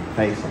hybrid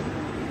face on.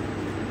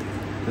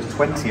 There's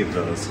 20 of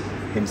those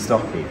in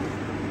stock here.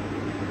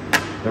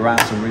 There are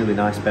some really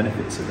nice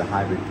benefits of the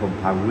hybrid pump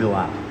I will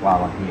add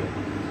while I'm here.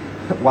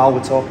 While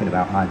we're talking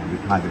about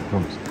hybrid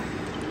pumps.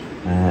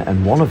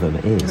 And one of them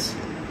is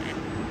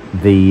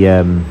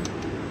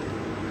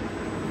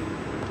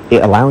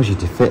it allows you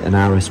to fit an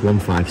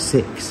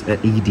RS156 at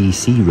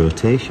EDC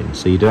rotation,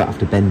 so you don't have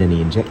to bend any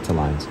injector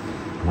lines.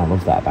 And I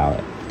love that about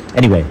it.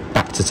 Anyway,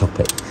 back to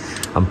topic.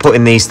 I'm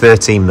putting these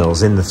 13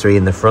 mils in the 3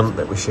 in the front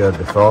that we showed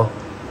before.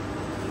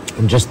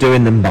 I'm just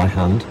doing them by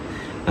hand.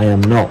 I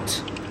am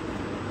not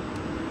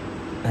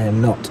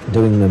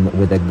doing them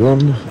with a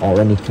gun or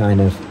any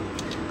kind of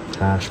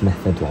harsh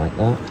method like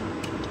that.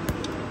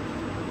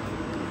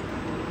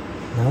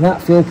 Now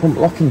that fuel pump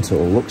locking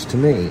tool looks to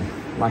me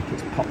like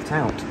it's popped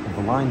out of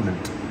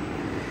alignment,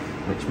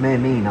 which may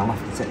mean I'll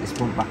have to take this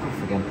pump back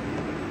off again,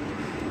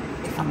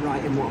 if I'm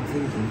right in what I'm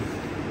thinking.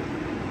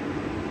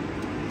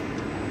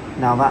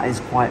 Now that is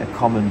quite a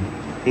common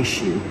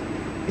issue,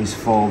 is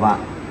for that,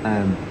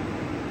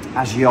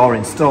 as you're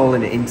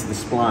installing it into the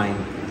spline,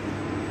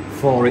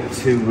 for it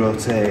to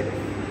rotate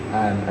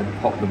and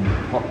pop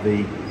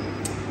the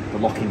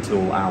locking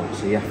tool out,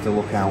 so you have to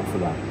look out for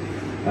that.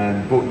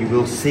 But you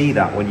will see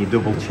that when you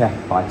double check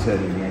by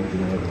turning the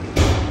engine over.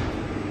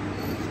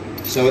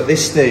 So at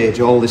this stage,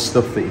 all this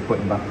stuff that you're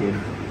putting back in,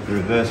 the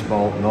reverse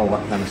bolt and all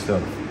that kind of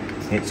stuff,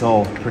 it's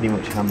all pretty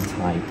much hand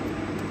tight.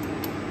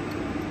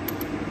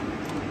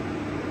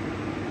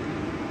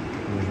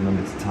 Always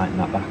remember to tighten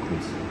that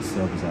backwards, it's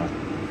so bizarre.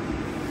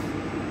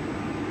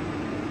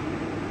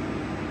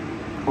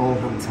 All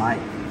hand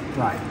tight.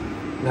 Right,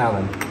 now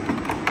then,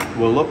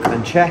 we'll look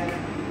and check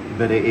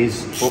that it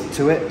is up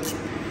to it.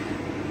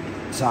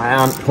 So I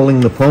aren't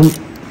pulling the pump,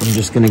 I'm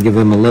just going to give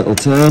them a little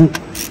turn.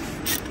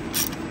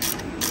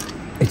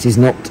 It is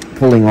not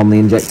pulling on the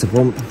injector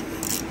pump.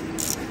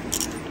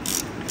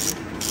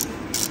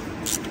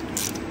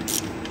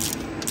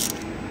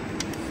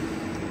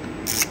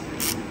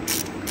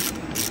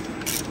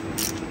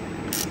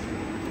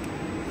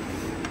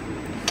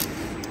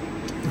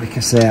 Like I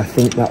say, I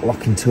think that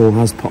locking tool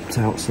has popped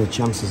out, so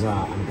chances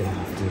are I'm going to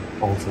have to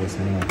alter this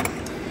anyway.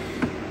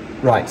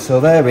 Right, so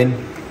they're in.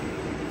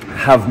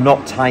 Have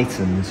not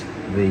tightened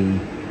the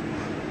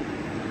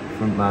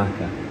front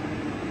marker.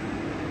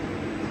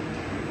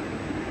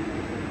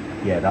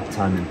 Yeah, that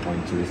timing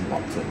pointer isn't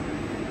locked in.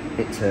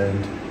 It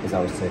turned as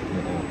I was taking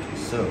it out,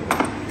 so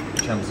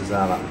chances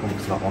are that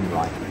pump's not on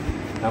right.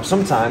 Now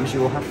sometimes you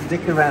will have to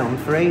dick around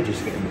for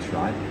ages getting this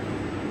right,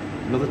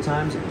 and other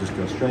times it will just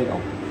go straight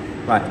on.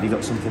 Right, have you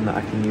got something that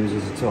I can use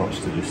as a torch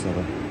to just have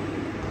a...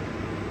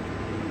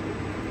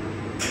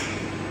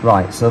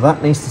 Right, so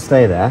that needs to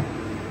stay there.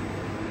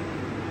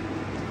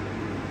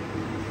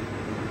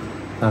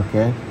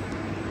 Okay.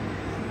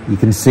 You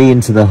can see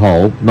into the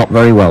hole, not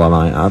very well I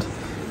might add,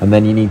 and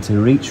then you need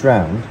to reach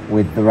round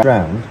with the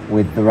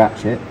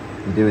ratchet.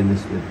 You're doing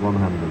this with one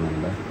hand,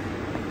 remember,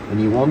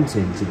 and you're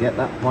wanting to get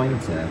that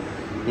pointer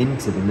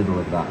into the middle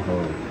of that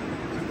hole.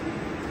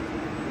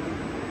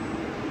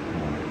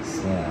 Right,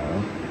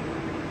 so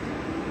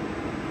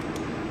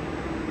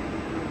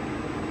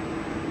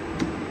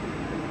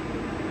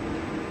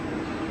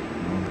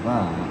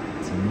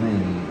that to me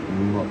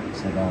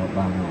looks about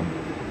bang on.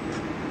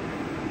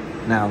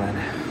 Now then,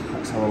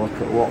 let's have a look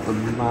at what the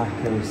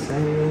marker is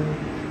saying.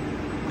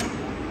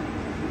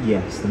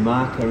 Yes, the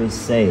marker is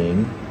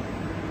saying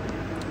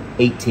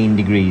 18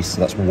 degrees,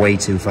 so that's way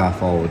too far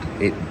forward.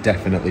 It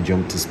definitely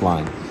jumped to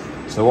spline.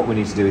 So what we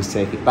need to do is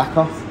take it back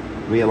off,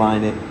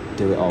 realign it,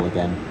 do it all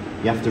again.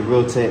 You have to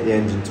rotate the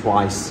engine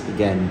twice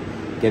again,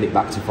 get it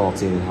back to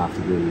 14.5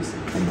 degrees,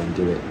 and then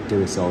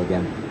do it all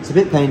again. It's a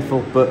bit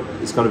painful, but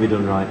it's got to be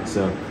done right.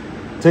 So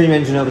turn your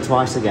engine over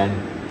twice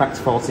again, back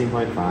to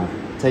 14.5.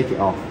 Take it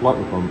off, lock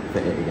the pump,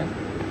 fit it again.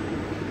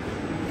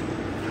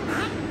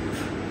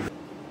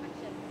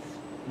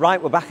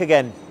 Right, we're back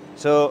again.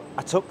 So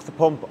I took the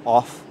pump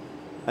off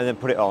and then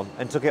put it on,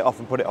 and took it off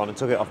and put it on, and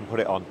took it off and put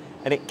it on.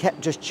 And it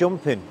kept just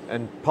jumping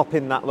and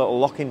popping that little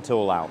locking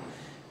tool out.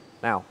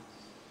 Now,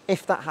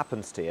 if that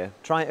happens to you,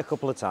 try it a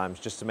couple of times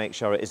just to make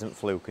sure it isn't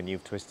fluke and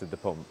you've twisted the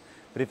pump.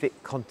 But if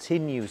it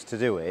continues to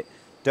do it,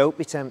 don't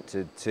be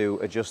tempted to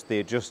adjust the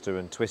adjuster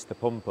and twist the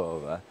pump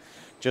over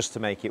just to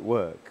make it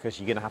work, because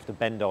you're going to have to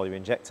bend all your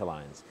injector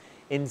lines.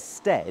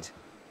 Instead,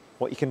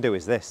 what you can do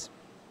is this.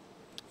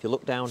 If you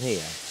look down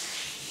here,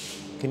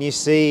 can you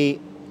see,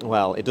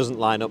 well, it doesn't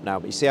line up now,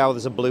 but you see how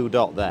there's a blue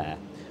dot there?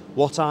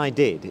 What I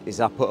did is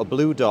I put a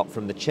blue dot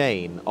from the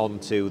chain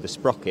onto the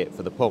sprocket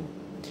for the pump.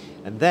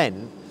 And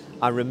then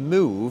I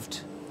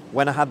removed,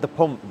 when I had the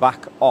pump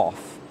back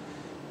off,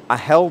 I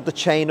held the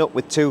chain up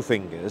with 2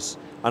 fingers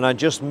and I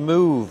just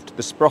moved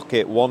the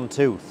sprocket 1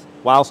 tooth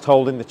whilst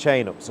holding the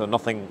chain up so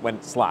nothing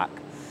went slack,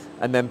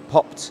 and then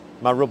popped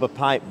my rubber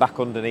pipe back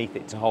underneath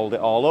it to hold it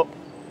all up.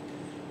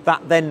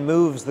 That then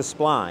moves the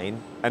spline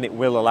and it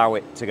will allow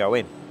it to go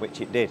in,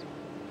 which it did.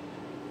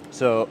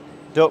 So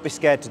don't be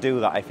scared to do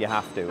that if you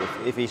have to.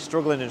 If you're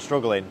struggling and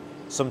struggling,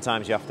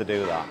 sometimes you have to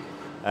do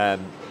that.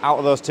 Out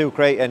of those 2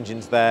 crate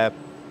engines there,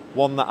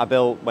 one that I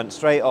built went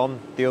straight on,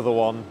 the other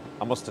one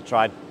I must have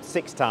tried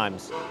 6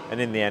 times,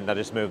 and in the end I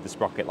just moved the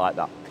sprocket like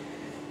that.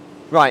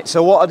 Right,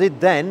 so what I did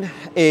then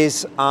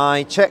is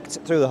I checked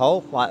through the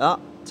hole like that.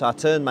 So I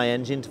turned my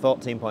engine to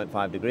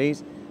 14.5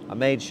 degrees. I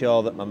made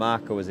sure that my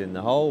marker was in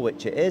the hole,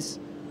 which it is.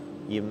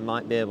 You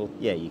might be able,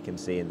 yeah, you can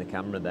see in the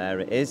camera there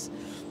it is.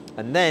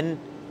 And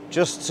then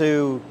just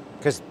to,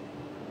 because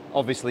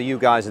obviously you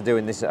guys are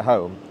doing this at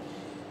home,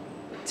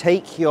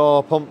 take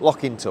your pump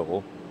locking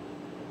tool,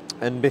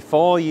 and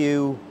before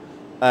you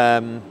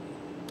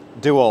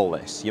do all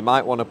this, you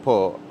might want to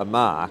put a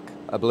mark,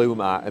 a blue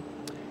mark,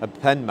 a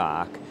pen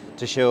mark,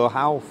 to show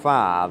how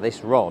far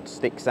this rod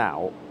sticks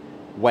out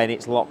when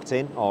it's locked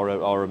in, or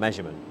a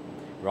measurement,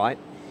 right?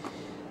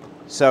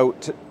 So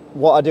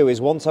what I do is,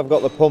 once I've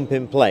got the pump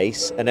in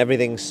place and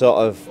everything's sort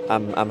of,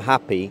 I'm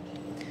happy,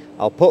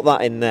 I'll put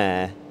that in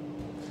there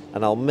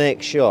and I'll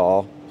make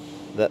sure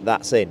that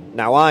that's in.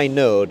 Now I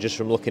know just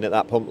from looking at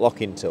that pump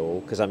locking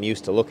tool, because I'm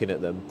used to looking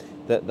at them,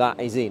 that that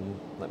is in,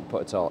 let me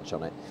put a torch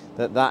on it,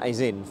 that is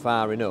in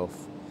far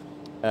enough,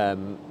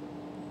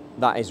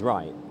 that is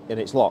right, and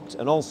it's locked.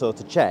 And also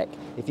to check,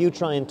 if you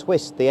try and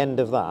twist the end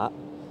of that,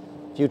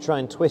 if you try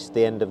and twist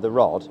the end of the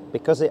rod,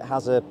 because it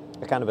has a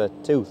kind of a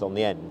tooth on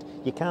the end,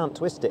 you can't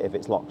twist it if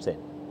it's locked in.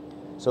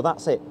 So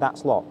that's it,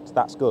 that's locked,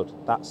 that's good,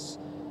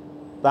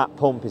 that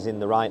pump is in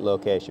the right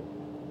location.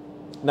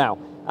 Now,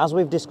 as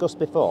we've discussed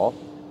before,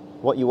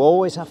 what you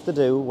always have to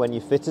do when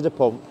you've fitted a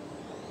pump,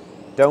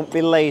 don't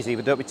be lazy,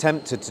 but don't be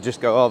tempted to just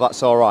go, oh,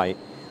 that's all right.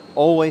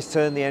 Always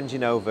turn the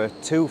engine over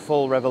 2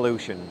 full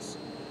revolutions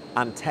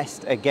and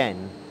test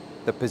again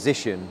the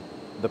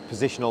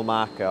positional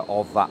marker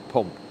of that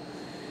pump.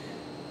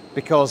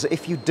 Because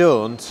if you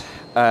don't,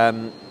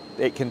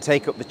 it can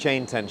take up the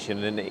chain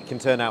tension and it can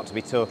turn out to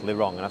be totally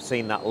wrong, and I've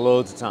seen that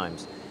loads of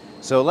times.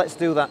 So let's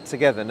do that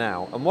together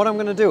now. And what I'm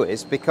going to do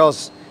is,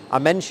 because I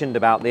mentioned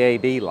about the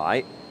AB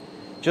light,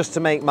 just to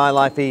make my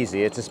life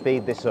easier, to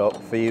speed this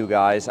up for you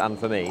guys and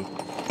for me,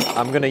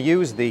 I'm going to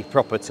use the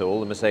proper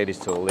tool, the Mercedes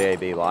tool, the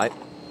AB light,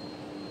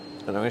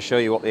 and I'm going to show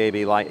you what the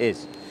AB light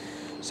is.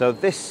 So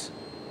this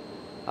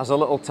has a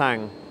little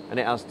tang and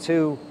it has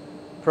 2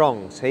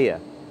 prongs here,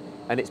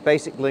 and it's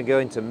basically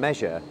going to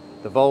measure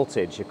the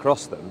voltage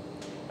across them,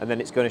 and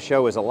then it's going to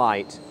show us a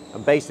light,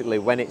 and basically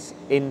when it's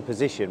in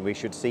position we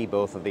should see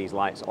both of these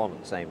lights on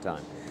at the same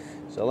time.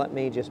 So let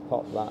me just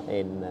pop that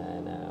in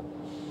there now.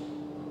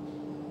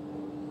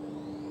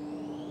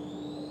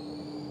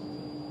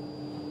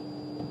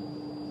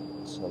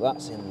 So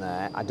that's in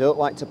there. I don't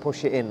like to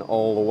push it in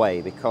all the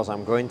way because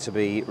I'm going to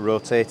be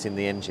rotating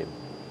the engine.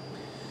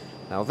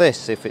 Now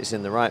this, if it's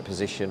in the right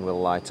position,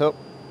 will light up.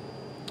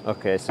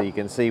 Okay, so you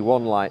can see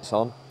one light's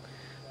on.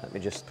 Let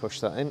me just push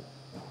that in.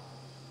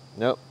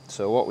 Nope.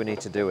 So what we need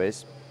to do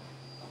is,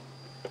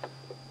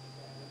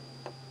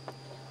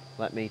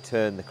 let me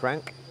turn the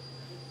crank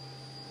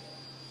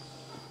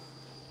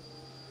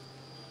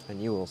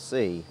and you will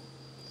see.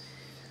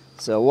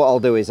 So what I'll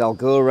do is I'll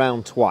go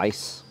around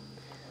twice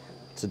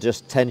to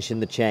just tension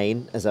the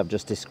chain as I've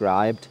just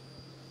described,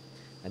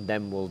 and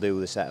then we'll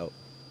do the setup.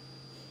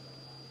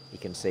 You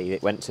can see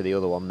it went to the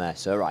other one there.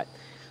 So right,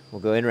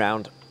 we'll go in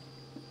round.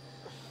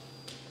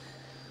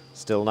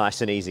 Still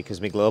nice and easy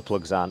because my glow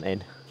plugs aren't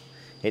in.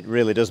 It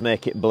really does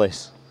make it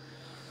bliss.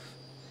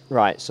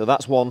 Right, so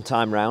that's one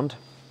time round.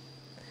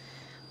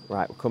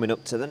 Right, we're coming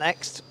up to the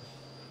next.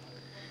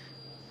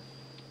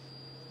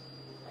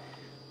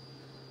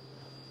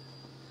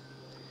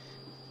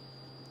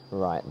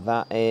 Right,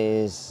 that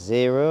is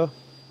 0.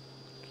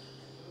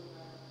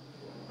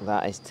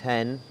 That is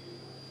 10.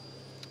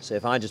 So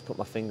if I just put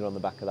my finger on the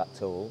back of that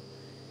tool,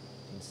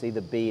 you can see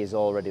the B is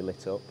already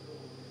lit up.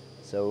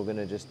 So we're going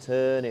to just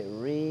turn it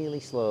really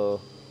slow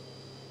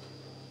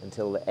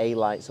until the A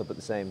lights up at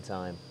the same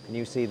time. Can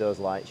you see those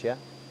lights, yeah?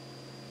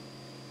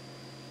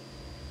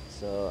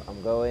 So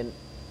I'm going,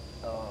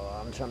 oh,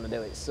 I'm trying to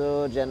do it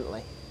so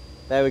gently.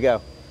 There we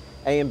go.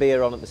 A and B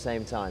are on at the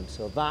same time.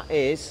 So that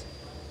is,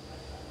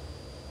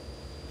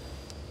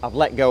 I've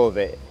let go of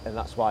it, and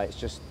that's why it's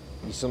just,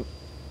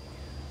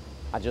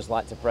 I just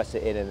like to press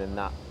it in, and then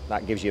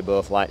that gives you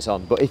both lights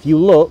on. But if you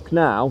look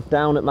now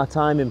down at my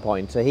timing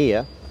pointer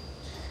here,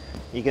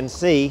 you can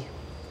see,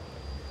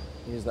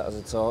 use that as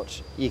a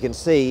torch, you can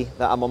see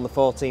that I'm on the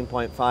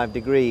 14.5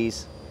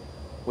 degrees,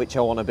 which I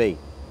want to be.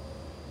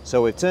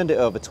 So we've turned it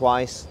over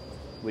twice,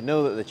 we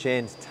know that the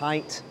chain's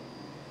tight,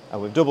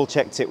 and we've double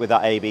checked it with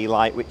that AB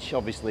light, which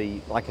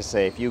obviously, like I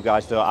say, if you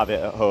guys don't have it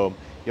at home,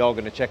 you're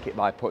going to check it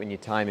by putting your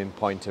timing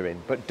pointer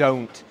in. But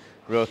don't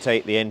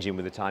rotate the engine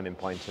with the timing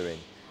pointer in.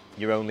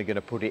 You're only going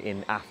to put it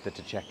in after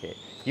to check it.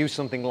 Use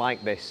something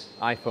like this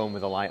iPhone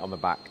with a light on the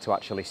back to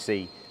actually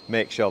see,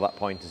 make sure that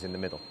pointer's in the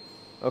middle.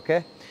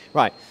 Okay?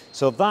 Right,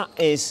 so that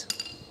is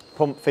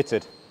pump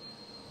fitted.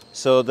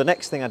 So the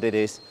next thing I did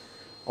is,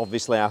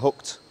 obviously I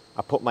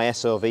put my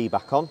SOV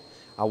back on.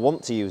 I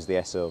want to use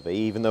the SOV,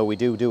 even though we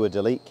do a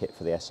delete kit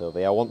for the SOV,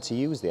 I want to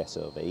use the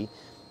SOV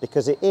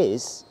because it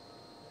is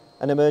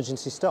an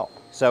emergency stop.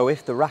 So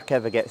if the rack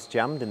ever gets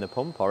jammed in the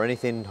pump or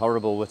anything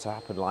horrible were to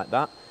happen like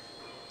that,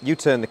 you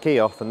turn the key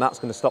off and that's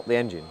going to stop the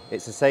engine.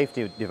 It's a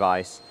safety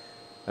device,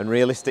 and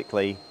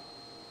realistically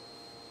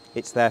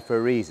it's there for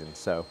a reason.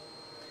 So,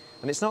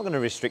 and it's not going to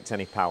restrict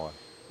any power.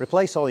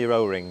 Replace all your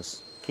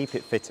O-rings, keep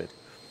it fitted.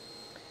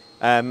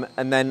 And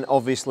then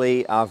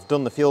obviously I've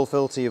done the fuel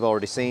filter, you've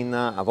already seen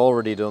that. I've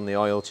already done the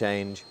oil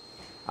change.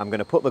 I'm going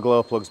to put the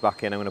glow plugs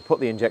back in, I'm going to put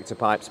the injector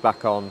pipes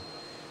back on,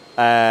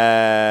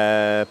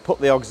 put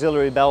the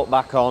auxiliary belt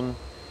back on,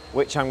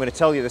 which I'm going to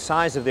tell you the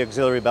size of the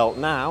auxiliary belt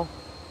now.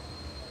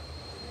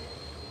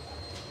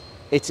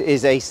 It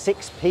is a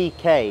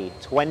 6PK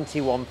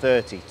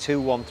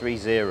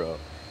 2130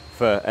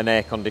 for an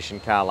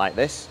air-conditioned car like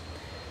this.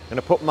 I'm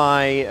going to put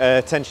my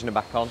tensioner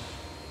back on,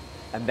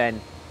 and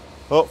then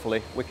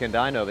hopefully we can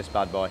dyno this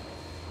bad boy.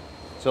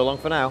 So long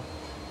for now.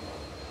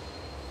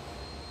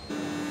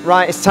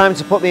 Right, it's time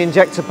to put the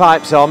injector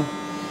pipes on.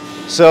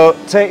 So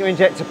take your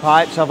injector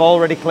pipes, I've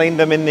already cleaned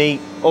them in the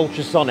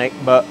ultrasonic,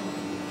 but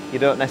you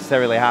don't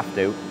necessarily have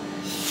to.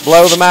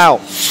 Blow them out.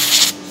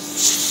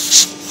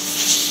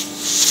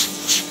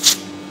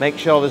 Make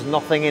sure there's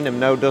nothing in them,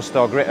 no dust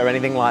or grit or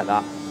anything like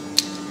that.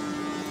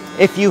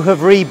 If you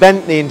have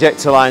rebent the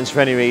injector lines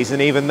for any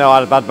reason, even though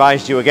I've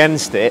advised you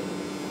against it,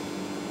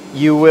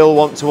 you will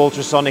want to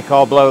ultrasonic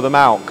or blow them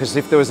out, because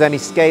if there was any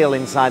scale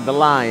inside the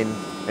line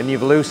and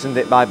you've loosened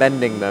it by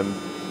bending them,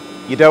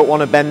 you don't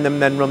want to bend them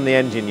then run the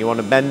engine. You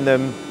want to bend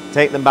them,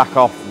 take them back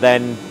off,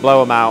 then blow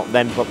them out,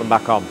 then put them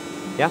back on.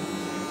 Yeah?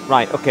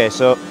 Right, okay,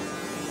 so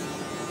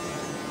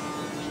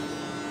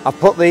I've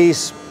put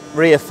these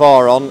rear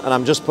four on and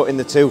I'm just putting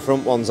the two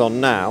front ones on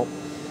now.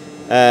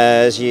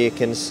 As you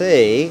can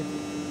see,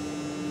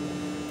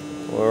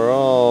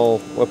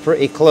 we're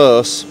pretty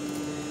close.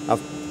 I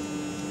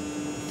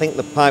think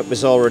the pump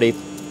was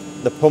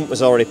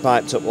already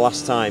piped up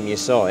last time you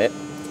saw it.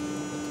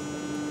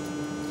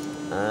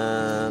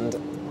 And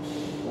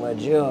we're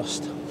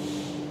just,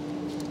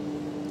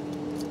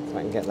 if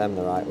I can get them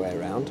the right way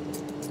around,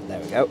 there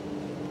we go.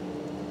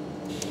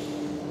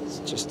 It's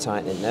just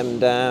tightening them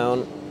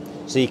down.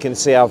 So you can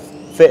see I've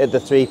fitted the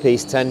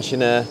 3-piece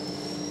tensioner,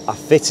 I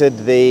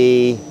fitted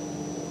the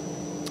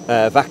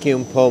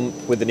vacuum pump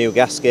with the new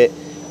gasket,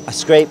 I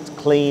scraped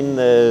clean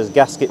the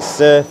gasket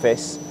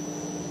surface.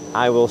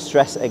 I will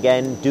stress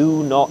again,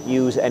 do not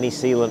use any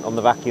sealant on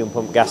the vacuum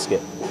pump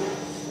gasket.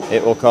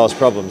 It will cause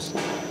problems.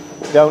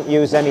 Don't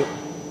use any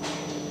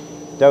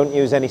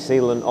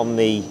sealant on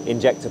the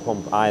injector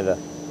pump either.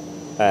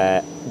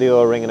 The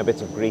O-ring and a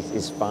bit of grease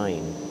is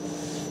fine.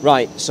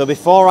 Right, so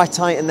before I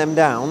tighten them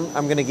down,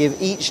 I'm going to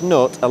give each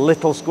nut a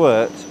little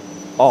squirt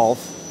of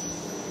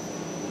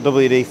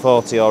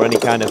WD-40 or any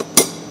kind of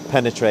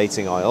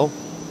penetrating oil.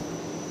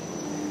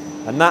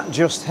 And that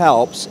just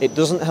helps. It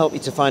doesn't help you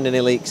to find any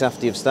leaks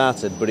after you've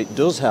started, but it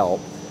does help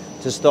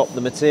to stop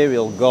the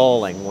material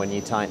galling when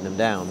you tighten them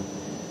down.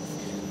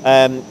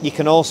 You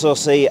can also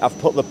see I've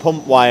put the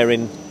pump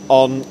wiring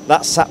on.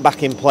 That's sat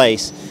back in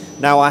place.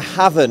 Now I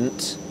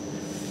haven't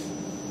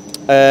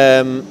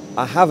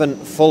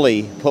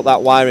fully put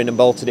that wire in and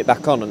bolted it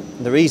back on,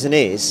 and the reason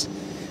is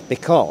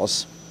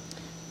because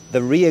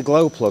the rear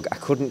glow plug, I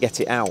couldn't get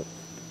it out.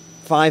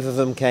 5 of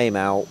them came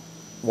out,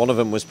 one of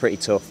them was pretty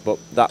tough, but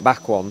that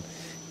back one,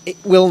 it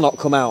will not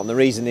come out, and the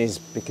reason is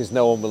because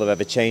no one will have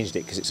ever changed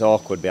it because it's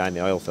awkward behind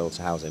the oil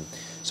filter housing.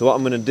 So what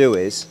I'm going to do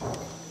is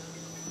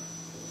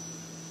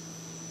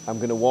I'm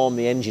going to warm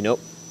the engine up,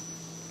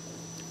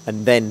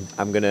 and then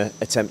I'm going to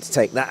attempt to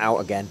take that out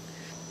again.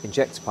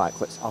 Injector pipe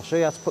clips. I'll show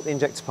you how to put the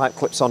injector pipe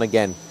clips on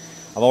again.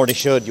 I've already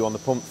showed you on the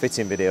pump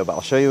fitting video, but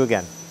I'll show you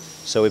again.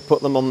 So we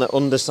put them on the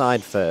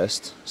underside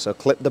first. So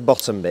clip the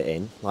bottom bit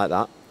in like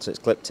that, so it's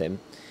clipped in,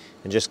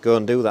 and just go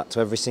and do that to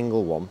every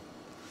single one.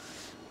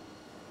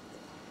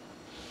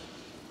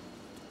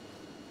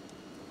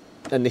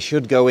 And they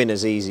should go in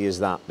as easy as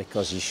that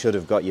because you should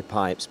have got your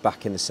pipes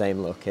back in the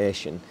same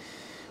location.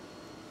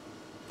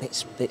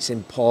 It's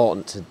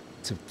important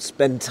to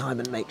spend time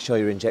and make sure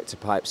your injector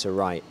pipes are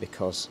right,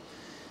 because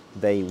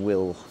they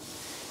will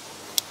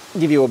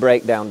give you a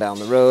breakdown down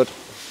the road.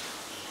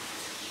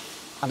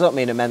 I don't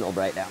mean a mental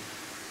breakdown.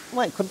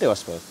 Well, it could do, I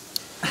suppose.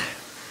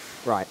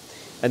 Right,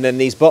 and then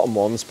these bottom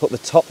ones, put the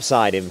top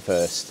side in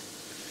first.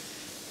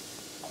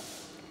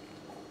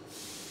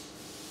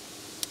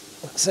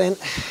 That's in,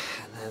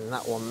 and then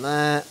that one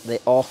there,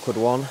 the awkward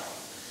one.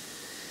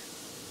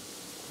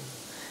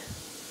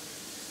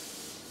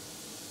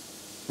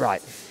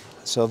 Right,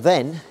 so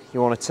then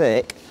you want to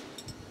take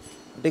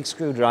a big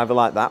screwdriver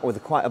like that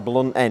with quite a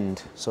blunt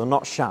end, so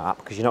not sharp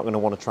because you're not going to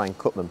want to try and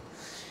cut them.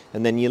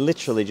 And then you're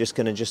literally just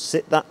going to just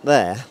sit that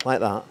there, like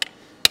that,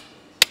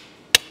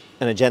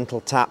 and a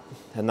gentle tap,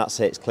 and that's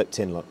it, it's clipped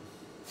in, look.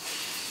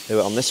 Do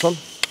it on this one.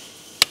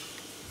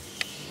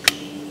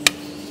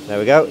 There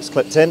we go, it's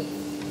clipped in.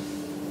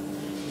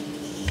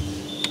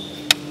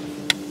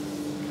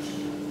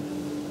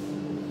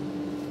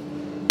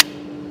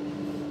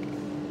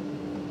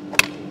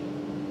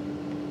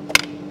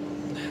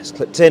 It's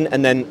clipped in,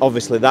 and then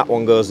obviously that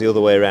one goes the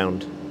other way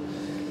around.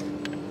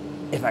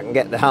 If I can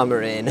get the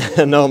hammer in.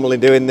 I'm normally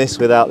doing this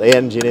without the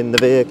engine in the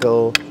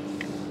vehicle.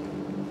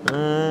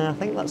 I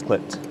think that's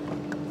clipped.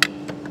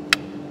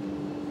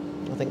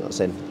 I think that's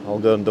in. I'll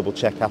go and double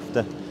check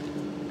after.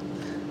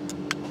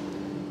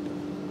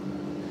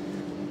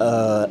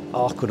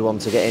 Awkward one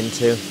to get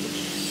into.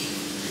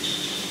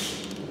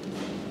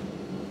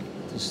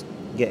 Just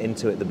get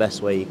into it the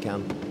best way you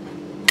can.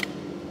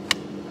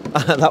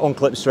 That one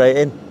clipped straight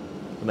in.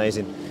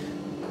 Amazing.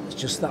 It's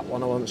just that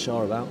one I wasn't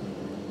sure about.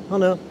 Oh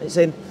no, it's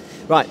in.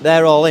 Right,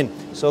 they're all in.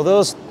 So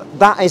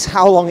that is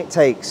how long it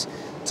takes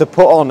to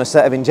put on a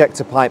set of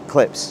injector pipe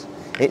clips.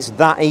 It's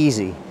that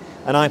easy.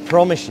 And I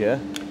promise you,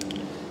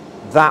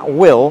 that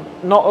will,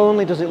 not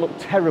only does it look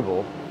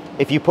terrible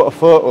if you put a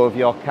photo of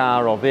your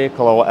car or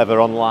vehicle or whatever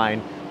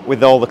online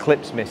with all the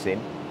clips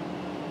missing,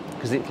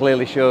 because it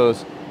clearly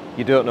shows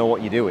you don't know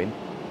what you're doing,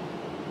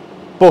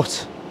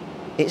 but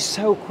it's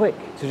so quick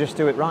to just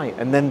do it right.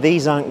 And then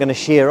these aren't going to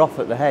shear off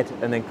at the head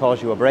and then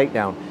cause you a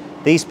breakdown.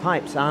 These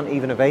pipes aren't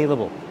even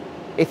available.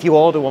 If you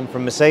order one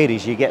from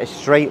Mercedes, you get a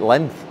straight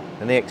length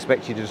and they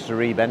expect you just to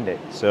rebend it.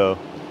 So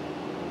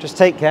just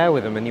take care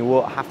with them and you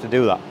won't have to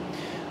do that.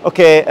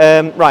 Okay,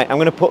 right, I'm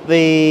going to put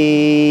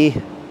the...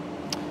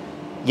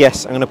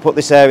 Yes, I'm going to put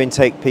this air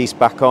intake piece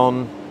back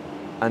on,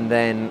 and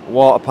then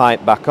water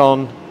pipe back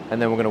on, and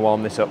then we're going to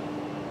warm this up.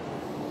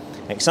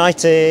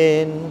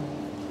 Exciting!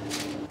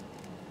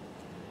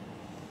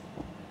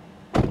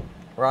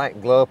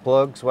 Right, glow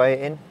plugs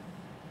waiting.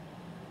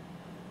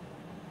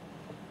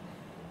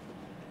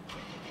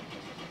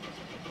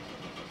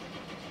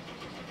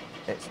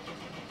 It's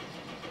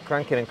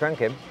cranking and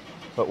cranking,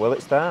 but will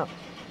it start?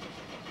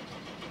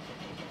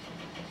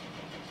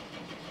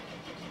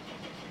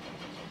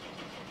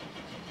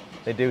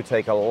 They do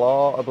take a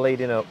lot of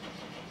bleeding up.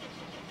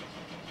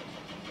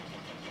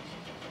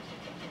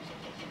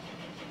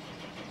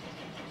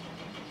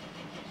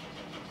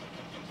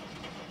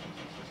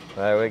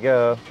 There we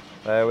go,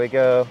 there we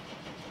go.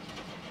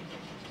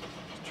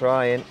 It's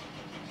trying.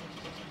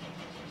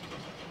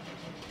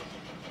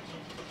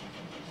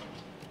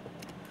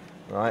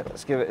 Right,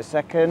 let's give it a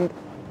second.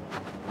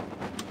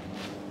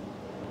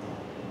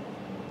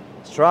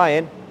 It's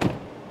trying.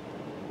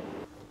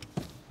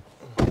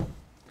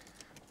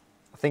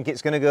 I think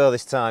it's going to go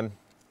this time.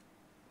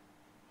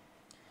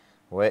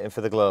 Waiting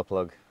for the glow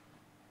plug.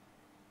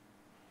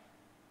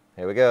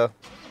 Here we go.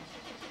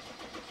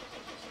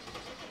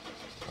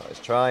 Oh,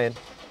 it's trying.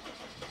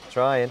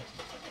 Trying.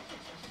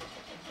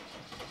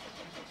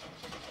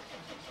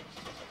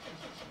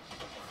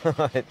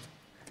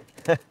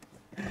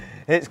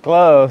 It's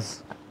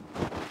close.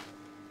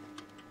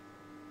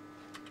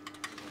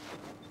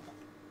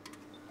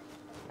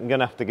 I'm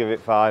gonna have to give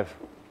it 5.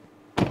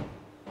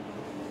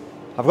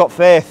 I've got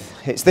faith.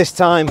 It's this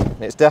time.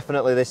 It's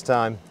definitely this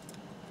time.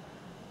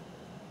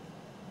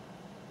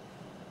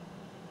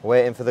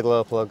 Waiting for the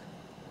glow plug.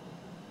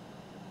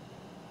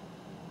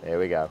 Here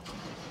we go.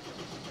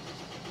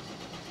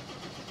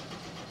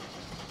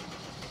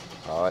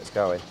 Oh, it's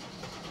going.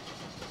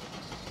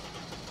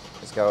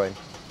 It's going.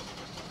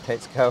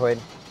 It's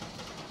going.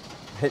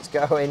 It's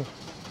going.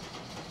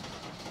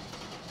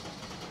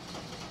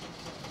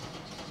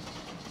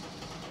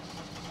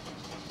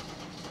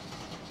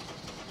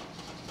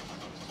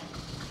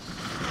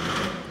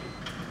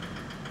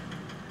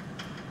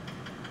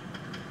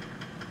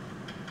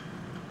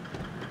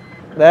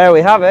 There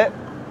we have it,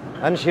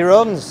 and she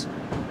runs.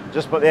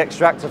 Just put the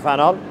extractor fan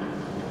on.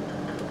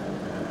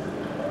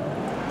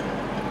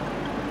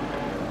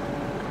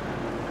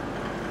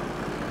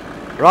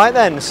 Right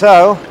then,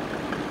 so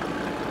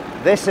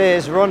this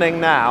is running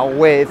now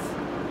with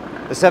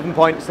the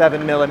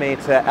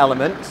 7.7mm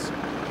elements.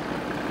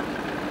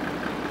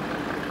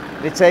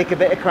 They take a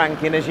bit of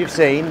cranking, as you've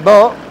seen,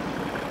 but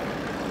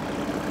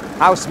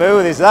how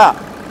smooth is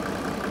that?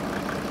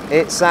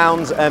 It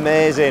sounds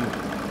amazing.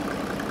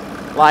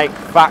 Like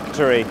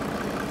factory.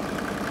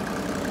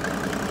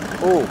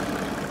 Ooh,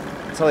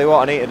 tell you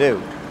what I need to do.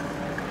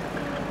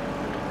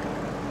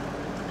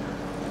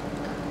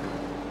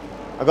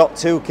 I got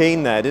too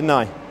keen there, didn't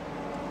I?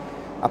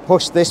 I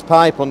pushed this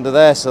pipe under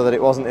there so that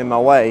it wasn't in my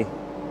way.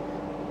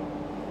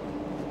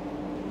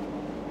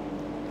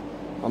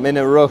 I'm in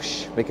a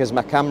rush because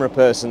my camera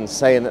person's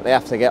saying that they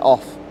have to get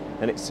off,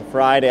 and it's a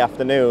Friday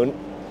afternoon,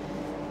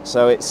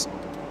 so it's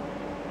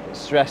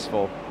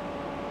stressful.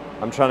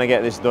 I'm trying to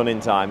get this done in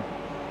time.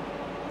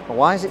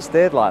 Why has it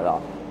stayed like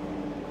that?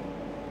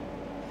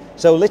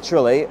 So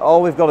literally,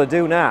 all we've got to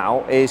do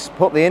now is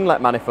put the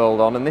inlet manifold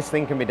on and this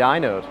thing can be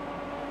dynoed.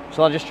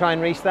 Shall I just try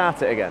and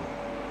restart it again?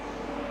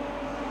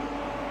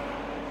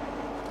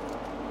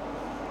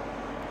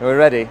 Are we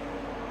ready?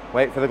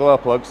 Wait for the glow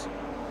plugs.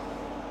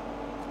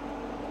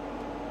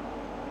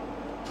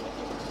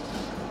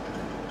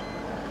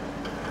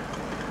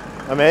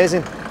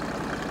 Amazing.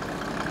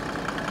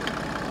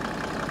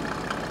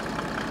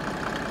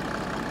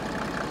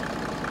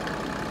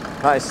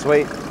 That is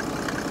sweet.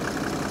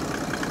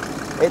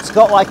 It's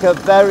got like a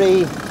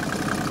very,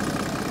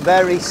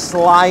 very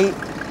slight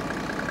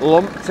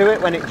lump to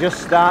it when it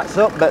just starts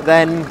up, but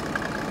then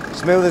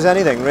smooth as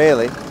anything,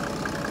 really.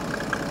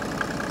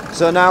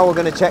 So now we're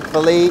going to check for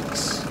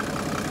leaks,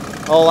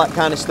 all that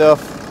kind of stuff.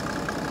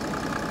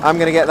 I'm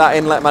going to get that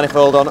inlet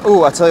manifold on.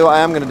 Ooh, I'll tell you what I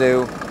am going to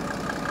do.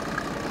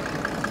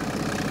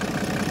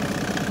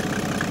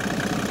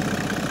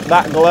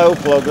 That glow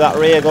plug, that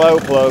rear glow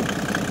plug,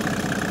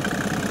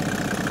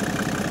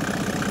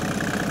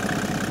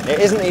 it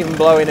isn't even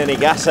blowing any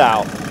gas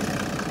out.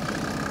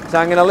 So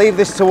I'm going to leave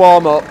this to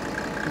warm up,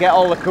 get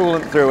all the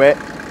coolant through it,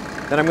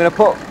 then I'm going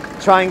to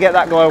try and get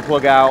that glow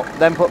plug out,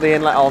 then put the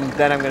inlet on,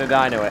 then I'm going to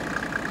dyno it.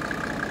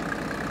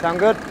 Sound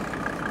good?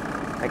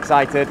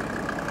 Excited.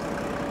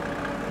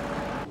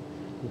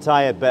 I'm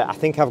tired, but I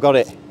think I've got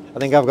it. I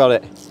think I've got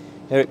it.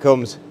 Here it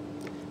comes.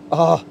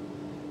 Oh.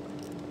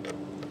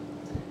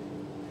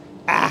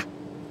 Ah!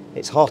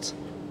 It's hot.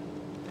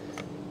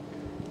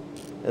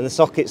 And the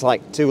socket's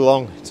like too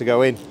long to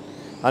go in.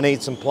 I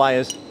need some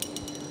pliers.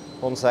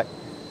 One sec.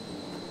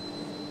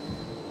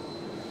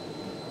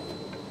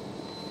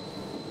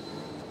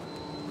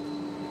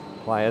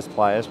 Pliers,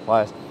 pliers,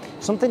 pliers.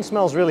 Something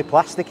smells really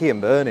plasticky and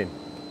burning.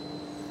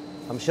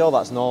 I'm sure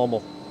that's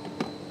normal.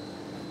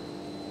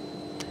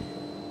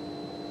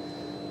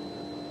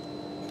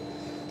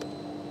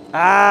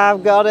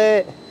 I've got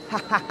it!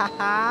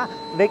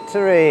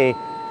 Victory!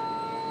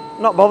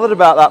 Not bothered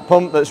about that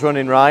pump that's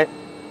running right.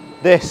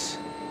 This.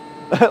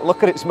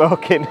 Look at it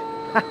smoking.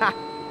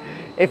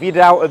 If you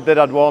doubted that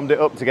I'd warmed it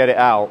up to get it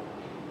out,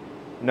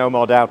 no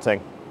more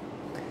doubting.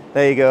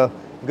 There you go.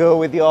 Go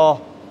with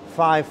your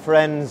 5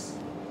 friends.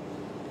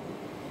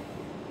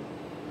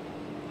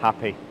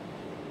 Happy.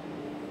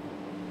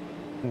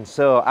 And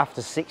so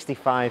after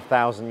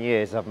 65,000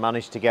 years, I've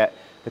managed to get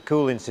the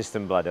cooling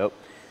system bled up.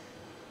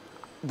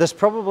 There's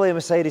probably a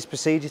Mercedes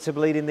procedure to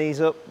bleeding these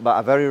up, but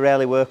I very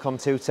rarely work on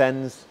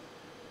 210s.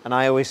 And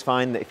I always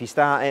find that if you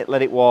start it,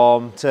 let it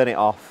warm, turn it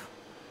off,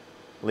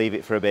 leave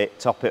it for a bit,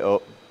 top it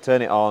up,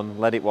 turn it on,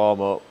 let it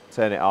warm up,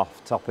 turn it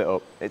off, top it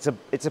up. It's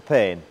a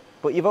pain,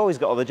 but you've always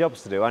got other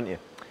jobs to do, haven't you?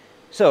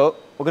 So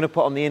we're going to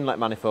put on the inlet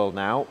manifold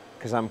now,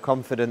 because I'm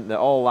confident that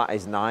all that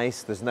is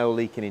nice. There's no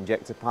leaking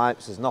injector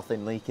pipes, there's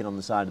nothing leaking on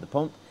the side of the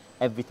pump.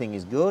 Everything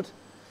is good.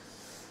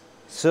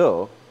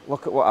 So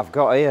look at what I've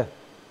got here.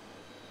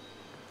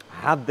 I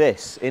had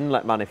this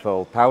inlet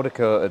manifold powder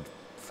coated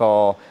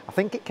for, I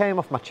think it came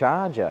off my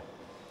Charger.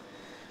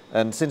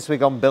 And since we've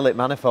gone billet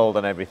manifold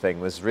and everything,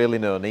 there's really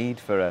no need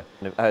for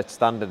a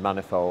standard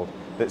manifold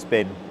that's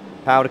been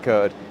powder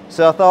coated.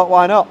 So I thought,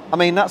 why not? I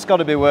mean, that's got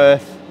to be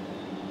worth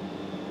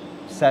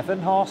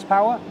 7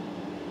 horsepower,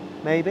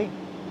 maybe.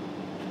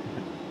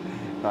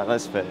 Right,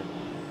 let's fit it.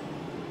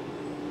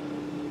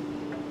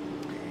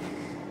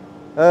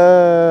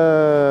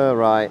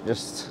 Right. Right,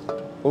 just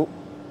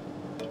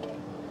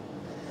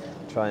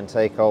try and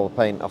take all the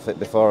paint off it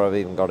before I've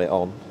even got it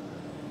on.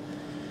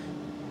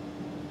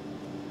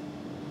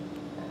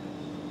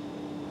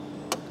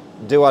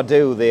 Do I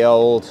do the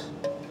old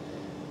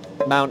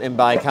mountain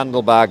bike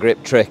handlebar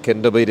grip trick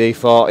and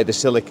WD-40 the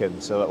silicone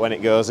so that when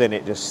it goes in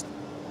it's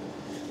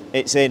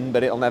in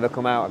but it'll never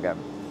come out again?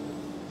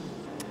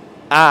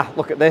 Ah,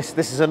 look at this.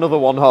 This is another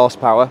 1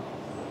 horsepower.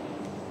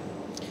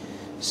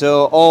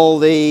 So all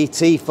the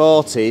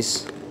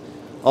T40s,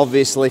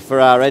 obviously for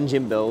our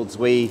engine builds,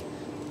 we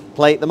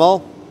plate them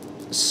all.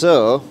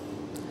 So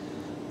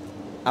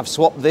I've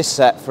swapped this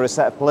set for a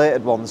set of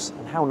plated ones,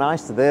 and how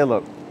nice do they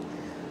look?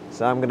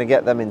 So I'm going to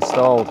get them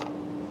installed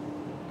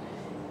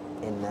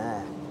in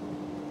there.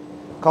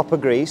 Copper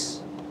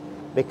grease,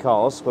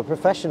 because we're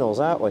professionals,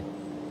 aren't we?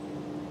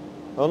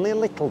 Only a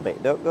little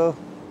bit, don't go.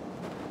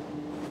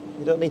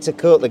 You don't need to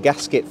coat the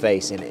gasket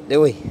face in it,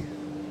 do we?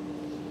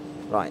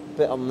 Right,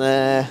 bit on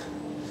there.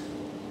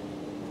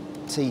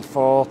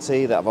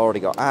 T40 that I've already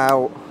got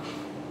out.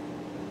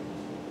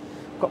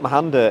 Got my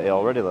hand dirty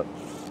already, look.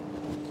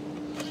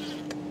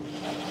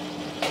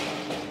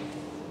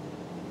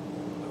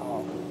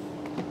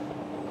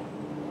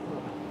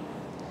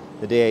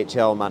 The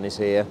DHL man is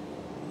here.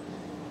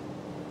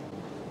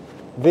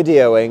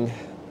 Videoing,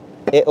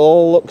 it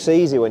all looks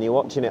easy when you're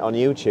watching it on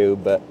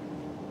YouTube, but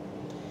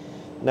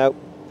no,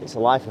 it's a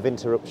life of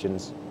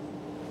interruptions.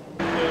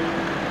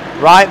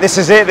 Right, this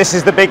is it, this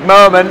is the big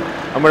moment,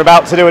 and we're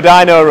about to do a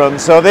dyno run.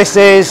 So this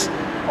is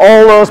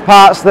all those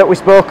parts that we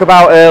spoke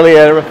about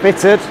earlier are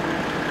fitted.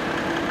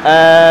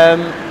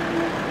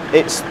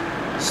 It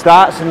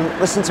starts, and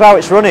listen to how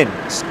it's running.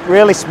 It's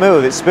really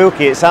smooth, it's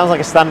spooky, it sounds like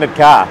a standard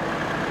car.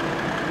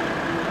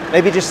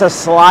 Maybe just a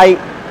slight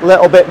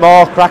little bit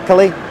more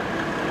crackly.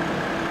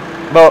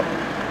 But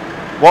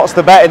what's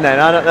the betting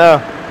then? I don't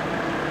know.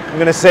 I'm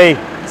going to see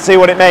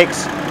what it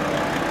makes.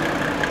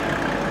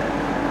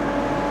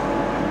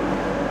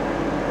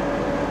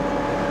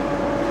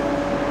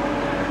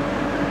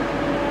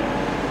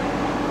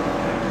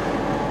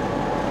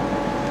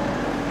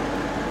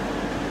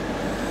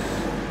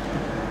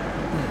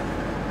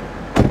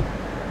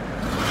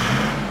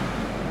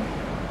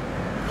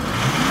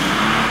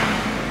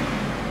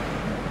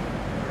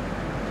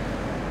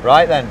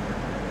 Right then,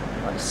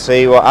 let's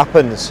see what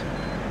happens.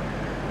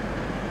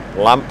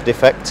 Lamp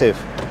defective.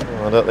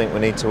 Well, I don't think we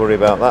need to worry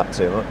about that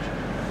too much.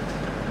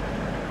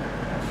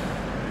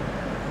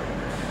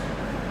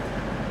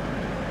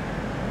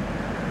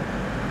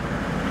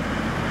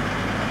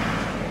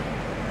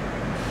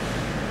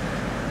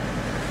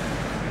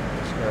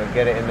 Just going to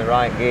get it in the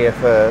right gear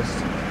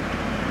first.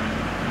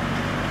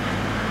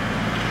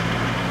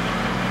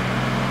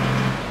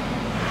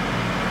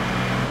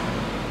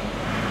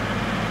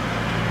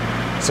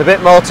 It's a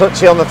bit more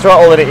touchy on the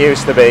throttle than it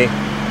used to be.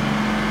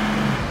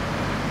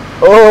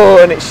 Oh,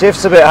 and it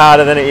shifts a bit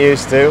harder than it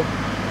used to.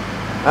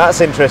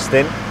 That's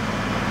interesting.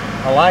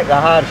 I like the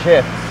hard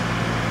shifts.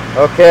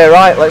 Okay,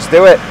 right, let's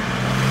do it.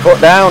 Foot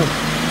down.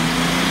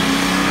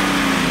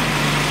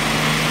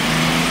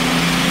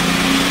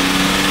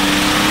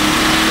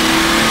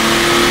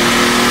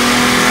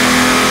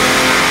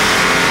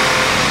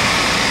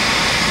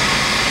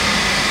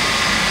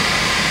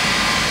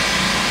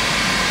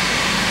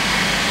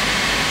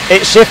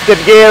 It shifted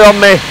gear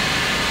on me.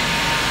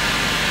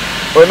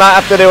 We might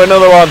have to do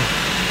another one.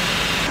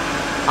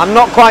 I'm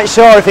not quite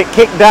sure if it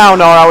kicked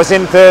down or I was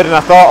in third and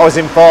I thought I was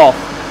in fourth.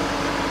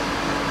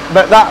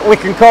 But that, we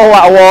can call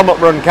that a warm-up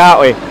run,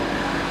 can't we?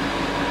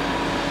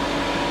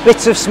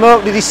 Bits of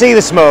smoke. Did you see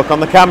the smoke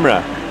on the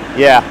camera?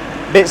 Yeah,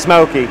 bit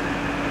smoky.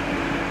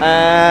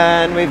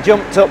 And we've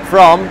jumped up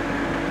from,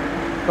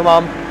 come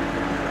on.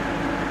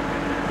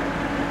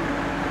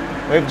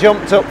 We've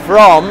jumped up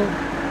from,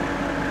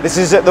 this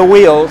is at the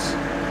wheels,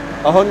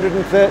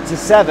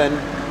 137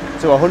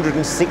 to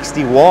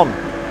 161.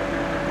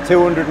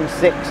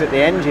 206 at the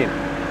engine.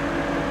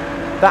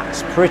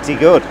 That's pretty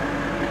good.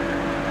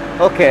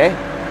 Okay,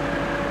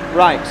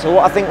 right, so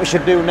what I think we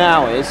should do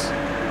now is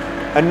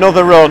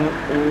another run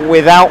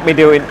without me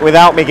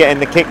getting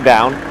the kick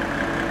down,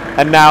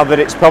 and now that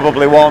it's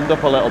probably warmed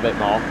up a little bit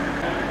more.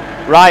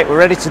 Right, we're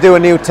ready to do a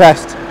new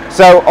test.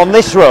 So on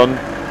this run,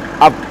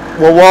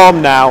 we're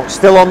warm now,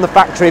 still on the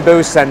factory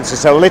boost sensor,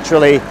 so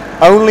literally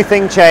only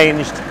thing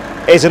changed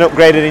is an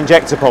upgraded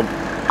injector pump.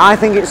 I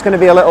think it's going to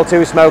be a little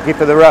too smoky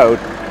for the road,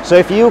 so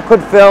if you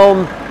could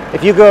film,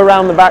 if you go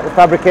around the back of the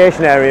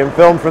fabrication area and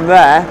film from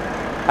there,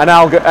 and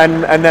I'll go,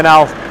 and then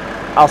I'll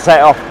set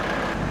it off.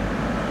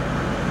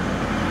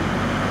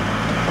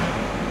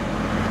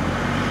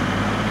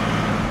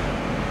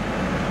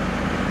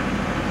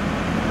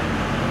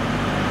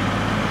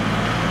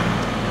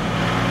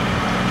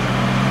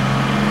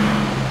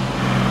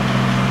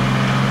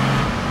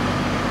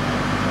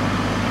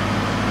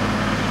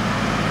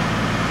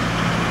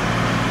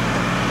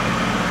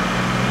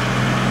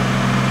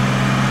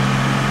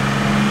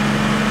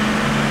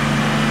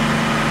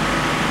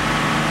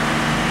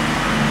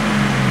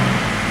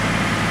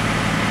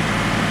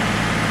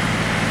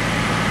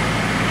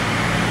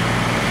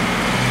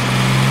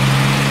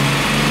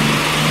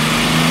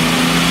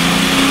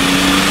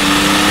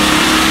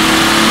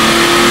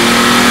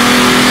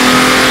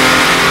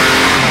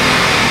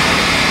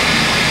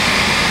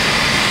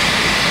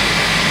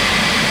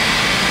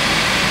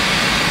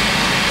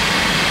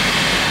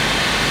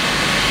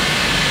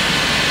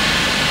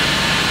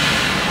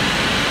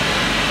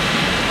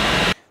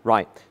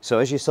 So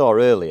as you saw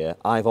earlier,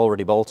 I've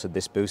already bolted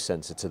this boost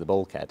sensor to the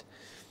bulkhead.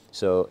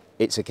 So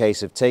it's a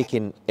case of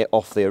taking it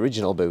off the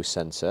original boost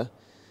sensor.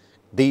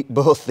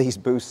 Both these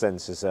boost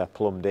sensors are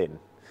plumbed in.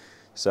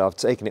 So I've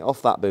taken it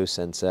off that boost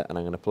sensor and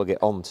I'm going to plug it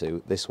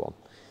onto this one.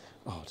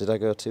 Oh, did I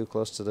go too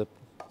close to the...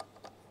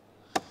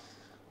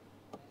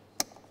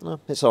 No,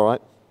 it's all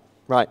right.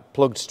 Right,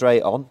 plugged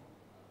straight on.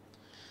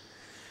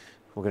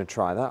 We're going to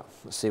try that.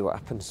 Let's see what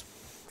happens.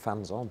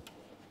 Fans on.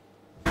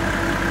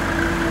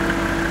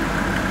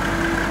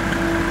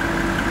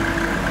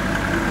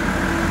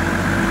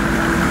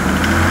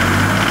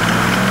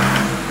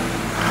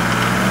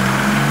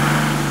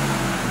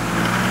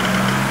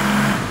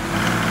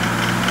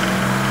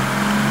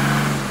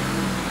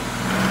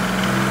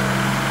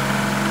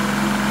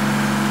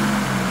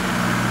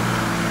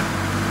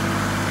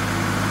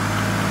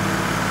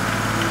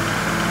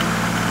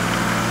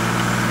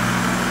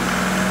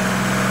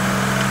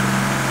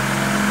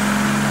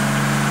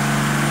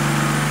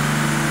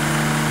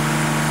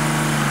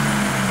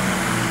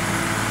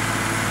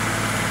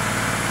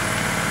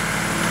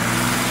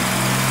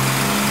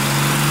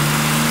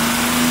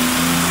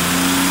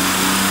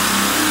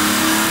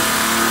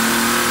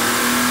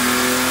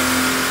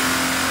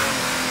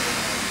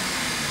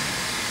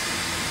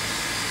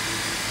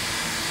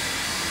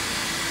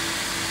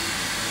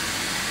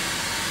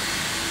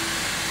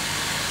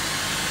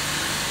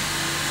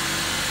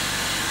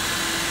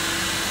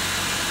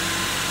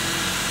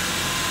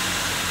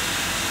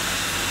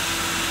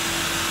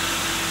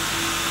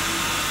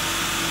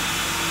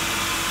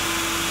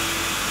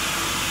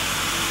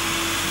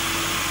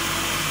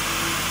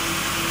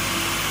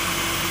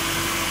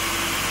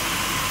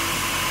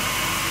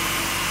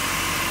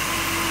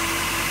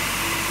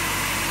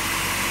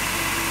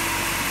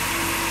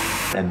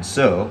 And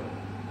so,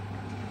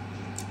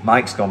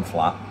 mic's gone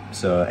flat,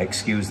 so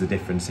excuse the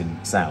difference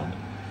in sound.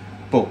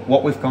 But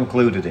what we've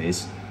concluded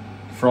is,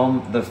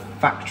 from the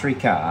factory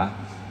car,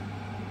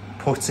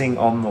 putting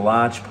on the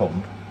large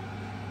pump,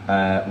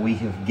 we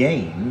have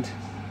gained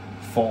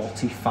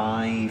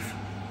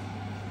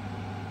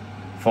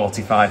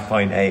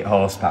 45.8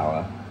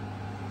 horsepower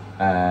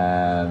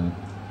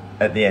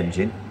at the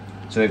engine.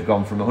 So we've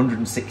gone from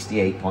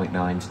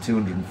 168.9 to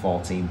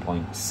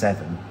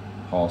 214.7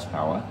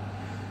 horsepower.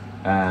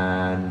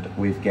 And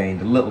we've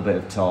gained a little bit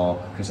of torque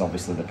because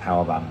obviously the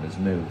power band has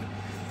moved.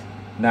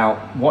 Now,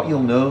 what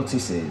you'll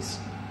notice is,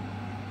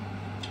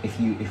 if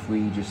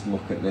we just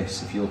look at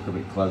this, if you look a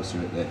bit closer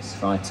at this,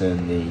 if I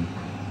turn the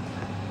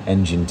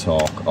engine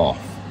torque off,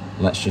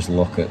 let's just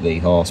look at the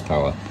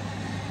horsepower.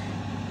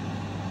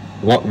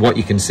 What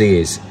you can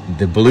see is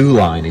the blue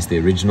line is the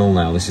original.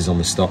 Now this is on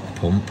the stock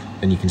pump,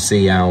 and you can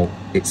see how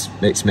it's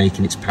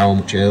making its power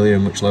much earlier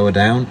and much lower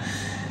down.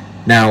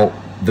 Now,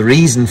 the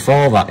reason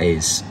for that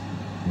is,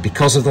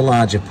 because of the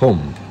larger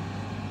pump,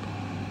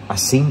 I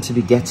seem to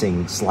be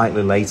getting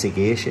slightly later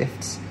gear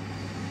shifts.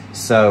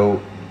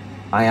 So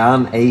I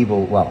aren't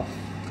able, well,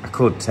 I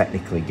could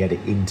technically get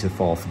it into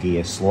fourth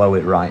gear, slow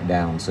it right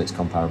down so it's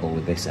comparable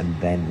with this, and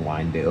then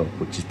wind it up,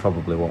 which is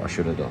probably what I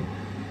should have done.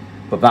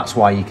 But that's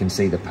why you can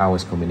see the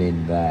power's coming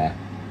in there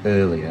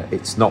earlier.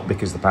 It's not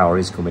because the power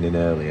is coming in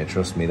earlier,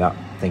 trust me, that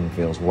thing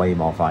feels way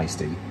more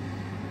feisty.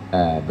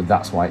 But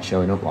that's why it's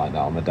showing up like that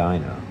on the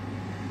dyno.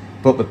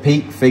 But the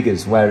peak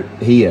figures where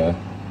here,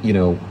 you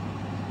know,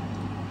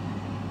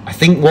 I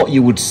think what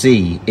you would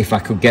see if I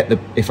could get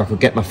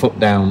my foot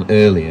down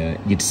earlier,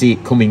 you'd see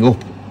it coming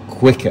up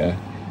quicker,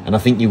 and I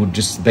think you would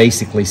just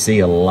basically see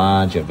a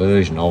larger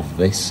version of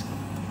this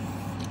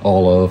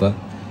all over.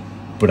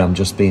 But I'm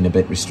just being a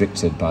bit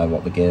restricted by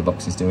what the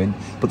gearbox is doing.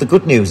 But the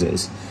good news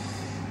is,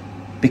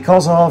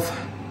 because of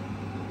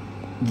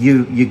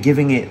you're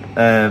giving it,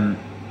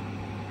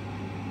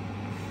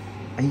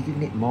 are you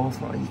giving it more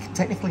throttle? You're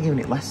technically giving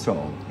it less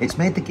throttle. It's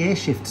made the gear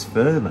shifts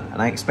firmer,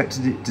 and I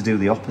expected it to do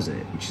the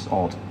opposite, which is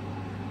odd.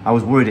 I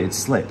was worried it'd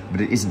slip,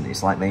 but it isn't.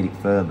 It's like made it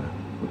firmer,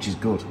 which is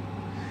good.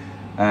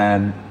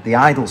 The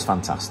idle's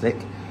fantastic.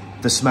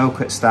 The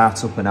smoke at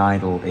startup and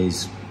idle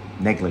is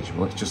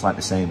negligible. It's just like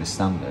the same as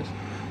standard.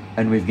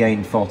 And we've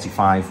gained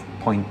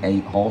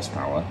 45.8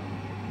 horsepower.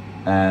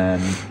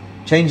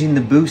 Changing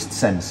the boost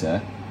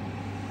sensor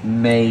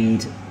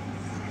made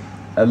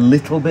a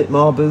little bit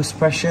more boost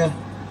pressure,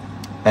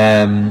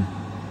 and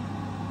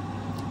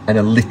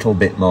a little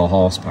bit more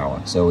horsepower.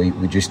 So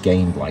we just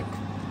gained like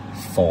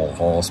 4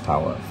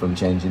 horsepower from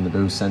changing the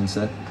boost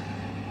sensor.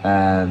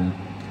 I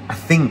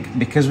think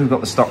because we've got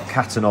the stock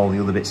cat and all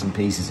the other bits and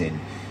pieces in,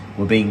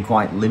 we're being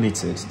quite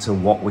limited to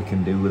what we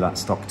can do with that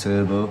stock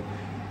turbo,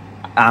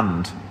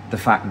 and the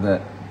fact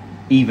that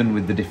even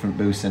with the different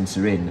boost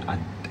sensor in, I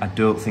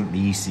don't think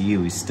the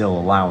ECU is still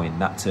allowing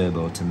that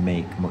turbo to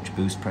make much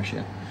boost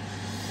pressure.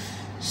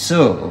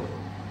 So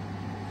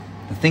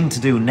the thing to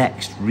do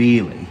next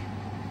really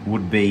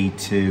would be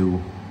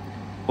to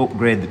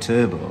upgrade the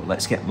turbo.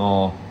 Let's get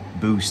more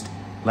boost,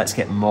 let's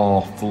get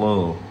more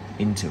flow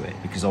into it,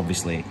 because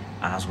obviously,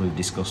 as we've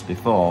discussed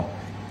before,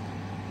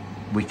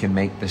 we can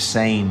make the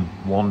same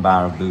 1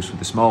 bar of boost with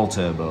the small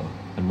turbo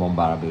and 1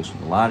 bar of boost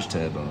with the large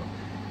turbo,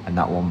 and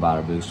that 1 bar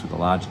of boost with a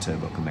larger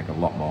turbo can make a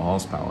lot more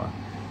horsepower.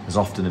 There's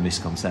often a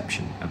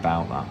misconception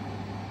about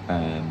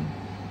that.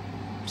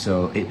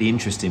 So it'd be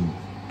interesting.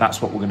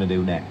 That's what we're going to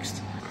do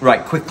next.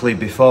 Right, quickly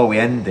before we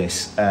end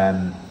this,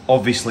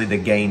 obviously the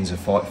gains of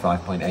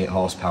 45.8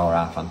 horsepower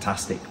are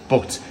fantastic,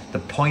 but the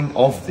point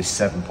of this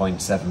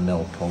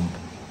 7.7mm pump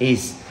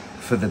is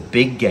for the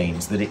big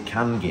gains that it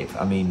can give.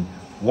 I mean,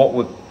 what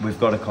we've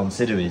got to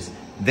consider is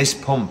this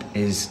pump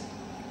is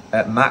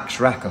at max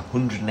rack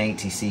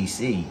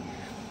 180cc,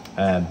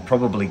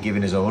 probably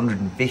giving us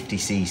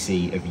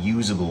 150cc of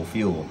usable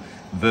fuel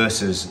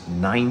versus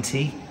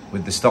 90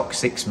 with the stock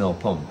 6mm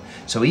pump.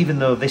 So even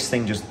though this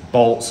thing just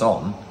bolts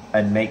on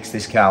and makes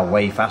this car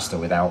way faster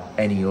without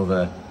any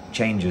other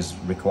changes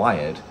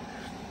required,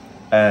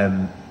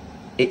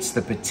 it's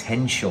the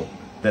potential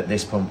that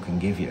this pump can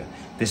give you.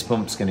 This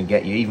pump's going to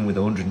get you, even with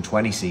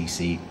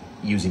 120cc,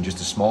 using just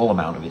a small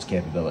amount of its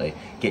capability,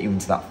 get you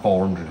into that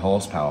 400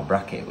 horsepower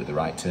bracket with the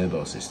right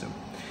turbo system.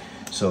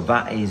 So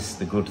that is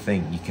the good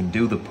thing. You can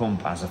do the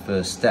pump as a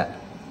first step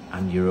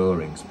and your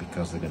O-rings,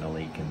 because they're going to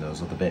leak in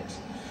those other bits.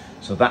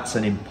 So that's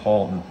an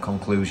important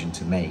conclusion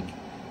to make.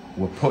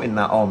 We're putting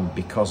that on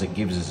because it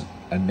gives us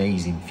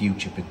amazing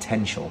future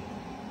potential.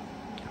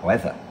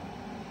 However,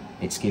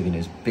 it's giving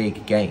us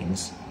big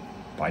gains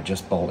by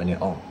just bolting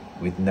it on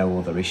with no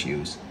other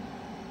issues.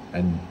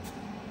 And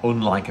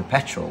unlike a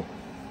petrol,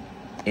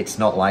 it's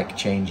not like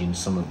changing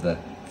some of the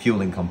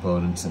fueling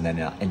components and then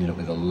ending up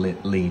with a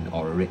lean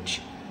or a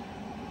rich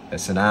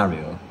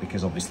scenario,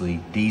 because obviously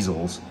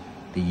diesels,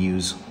 they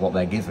use what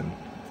they're given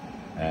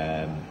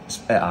at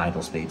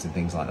idle speeds and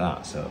things like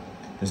that. So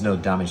there's no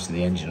damage to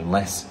the engine,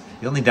 unless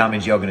the only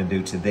damage you're going to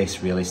do to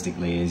this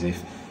realistically is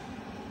if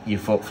your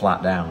foot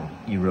flat down,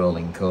 you're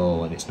rolling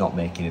coal and it's not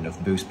making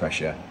enough boost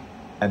pressure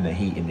and the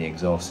heat in the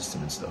exhaust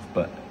system and stuff.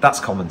 But that's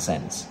common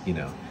sense, you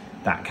know,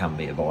 that can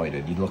be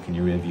avoided. You'd look in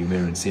your rearview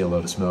mirror and see a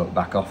load of smoke,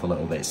 back off a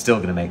little bit. It's still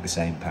going to make the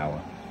same power.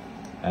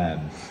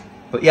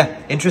 But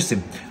yeah,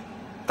 interesting.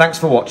 Thanks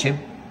for watching.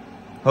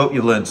 Hope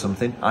you learned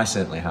something. I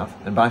certainly have.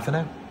 And bye for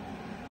now.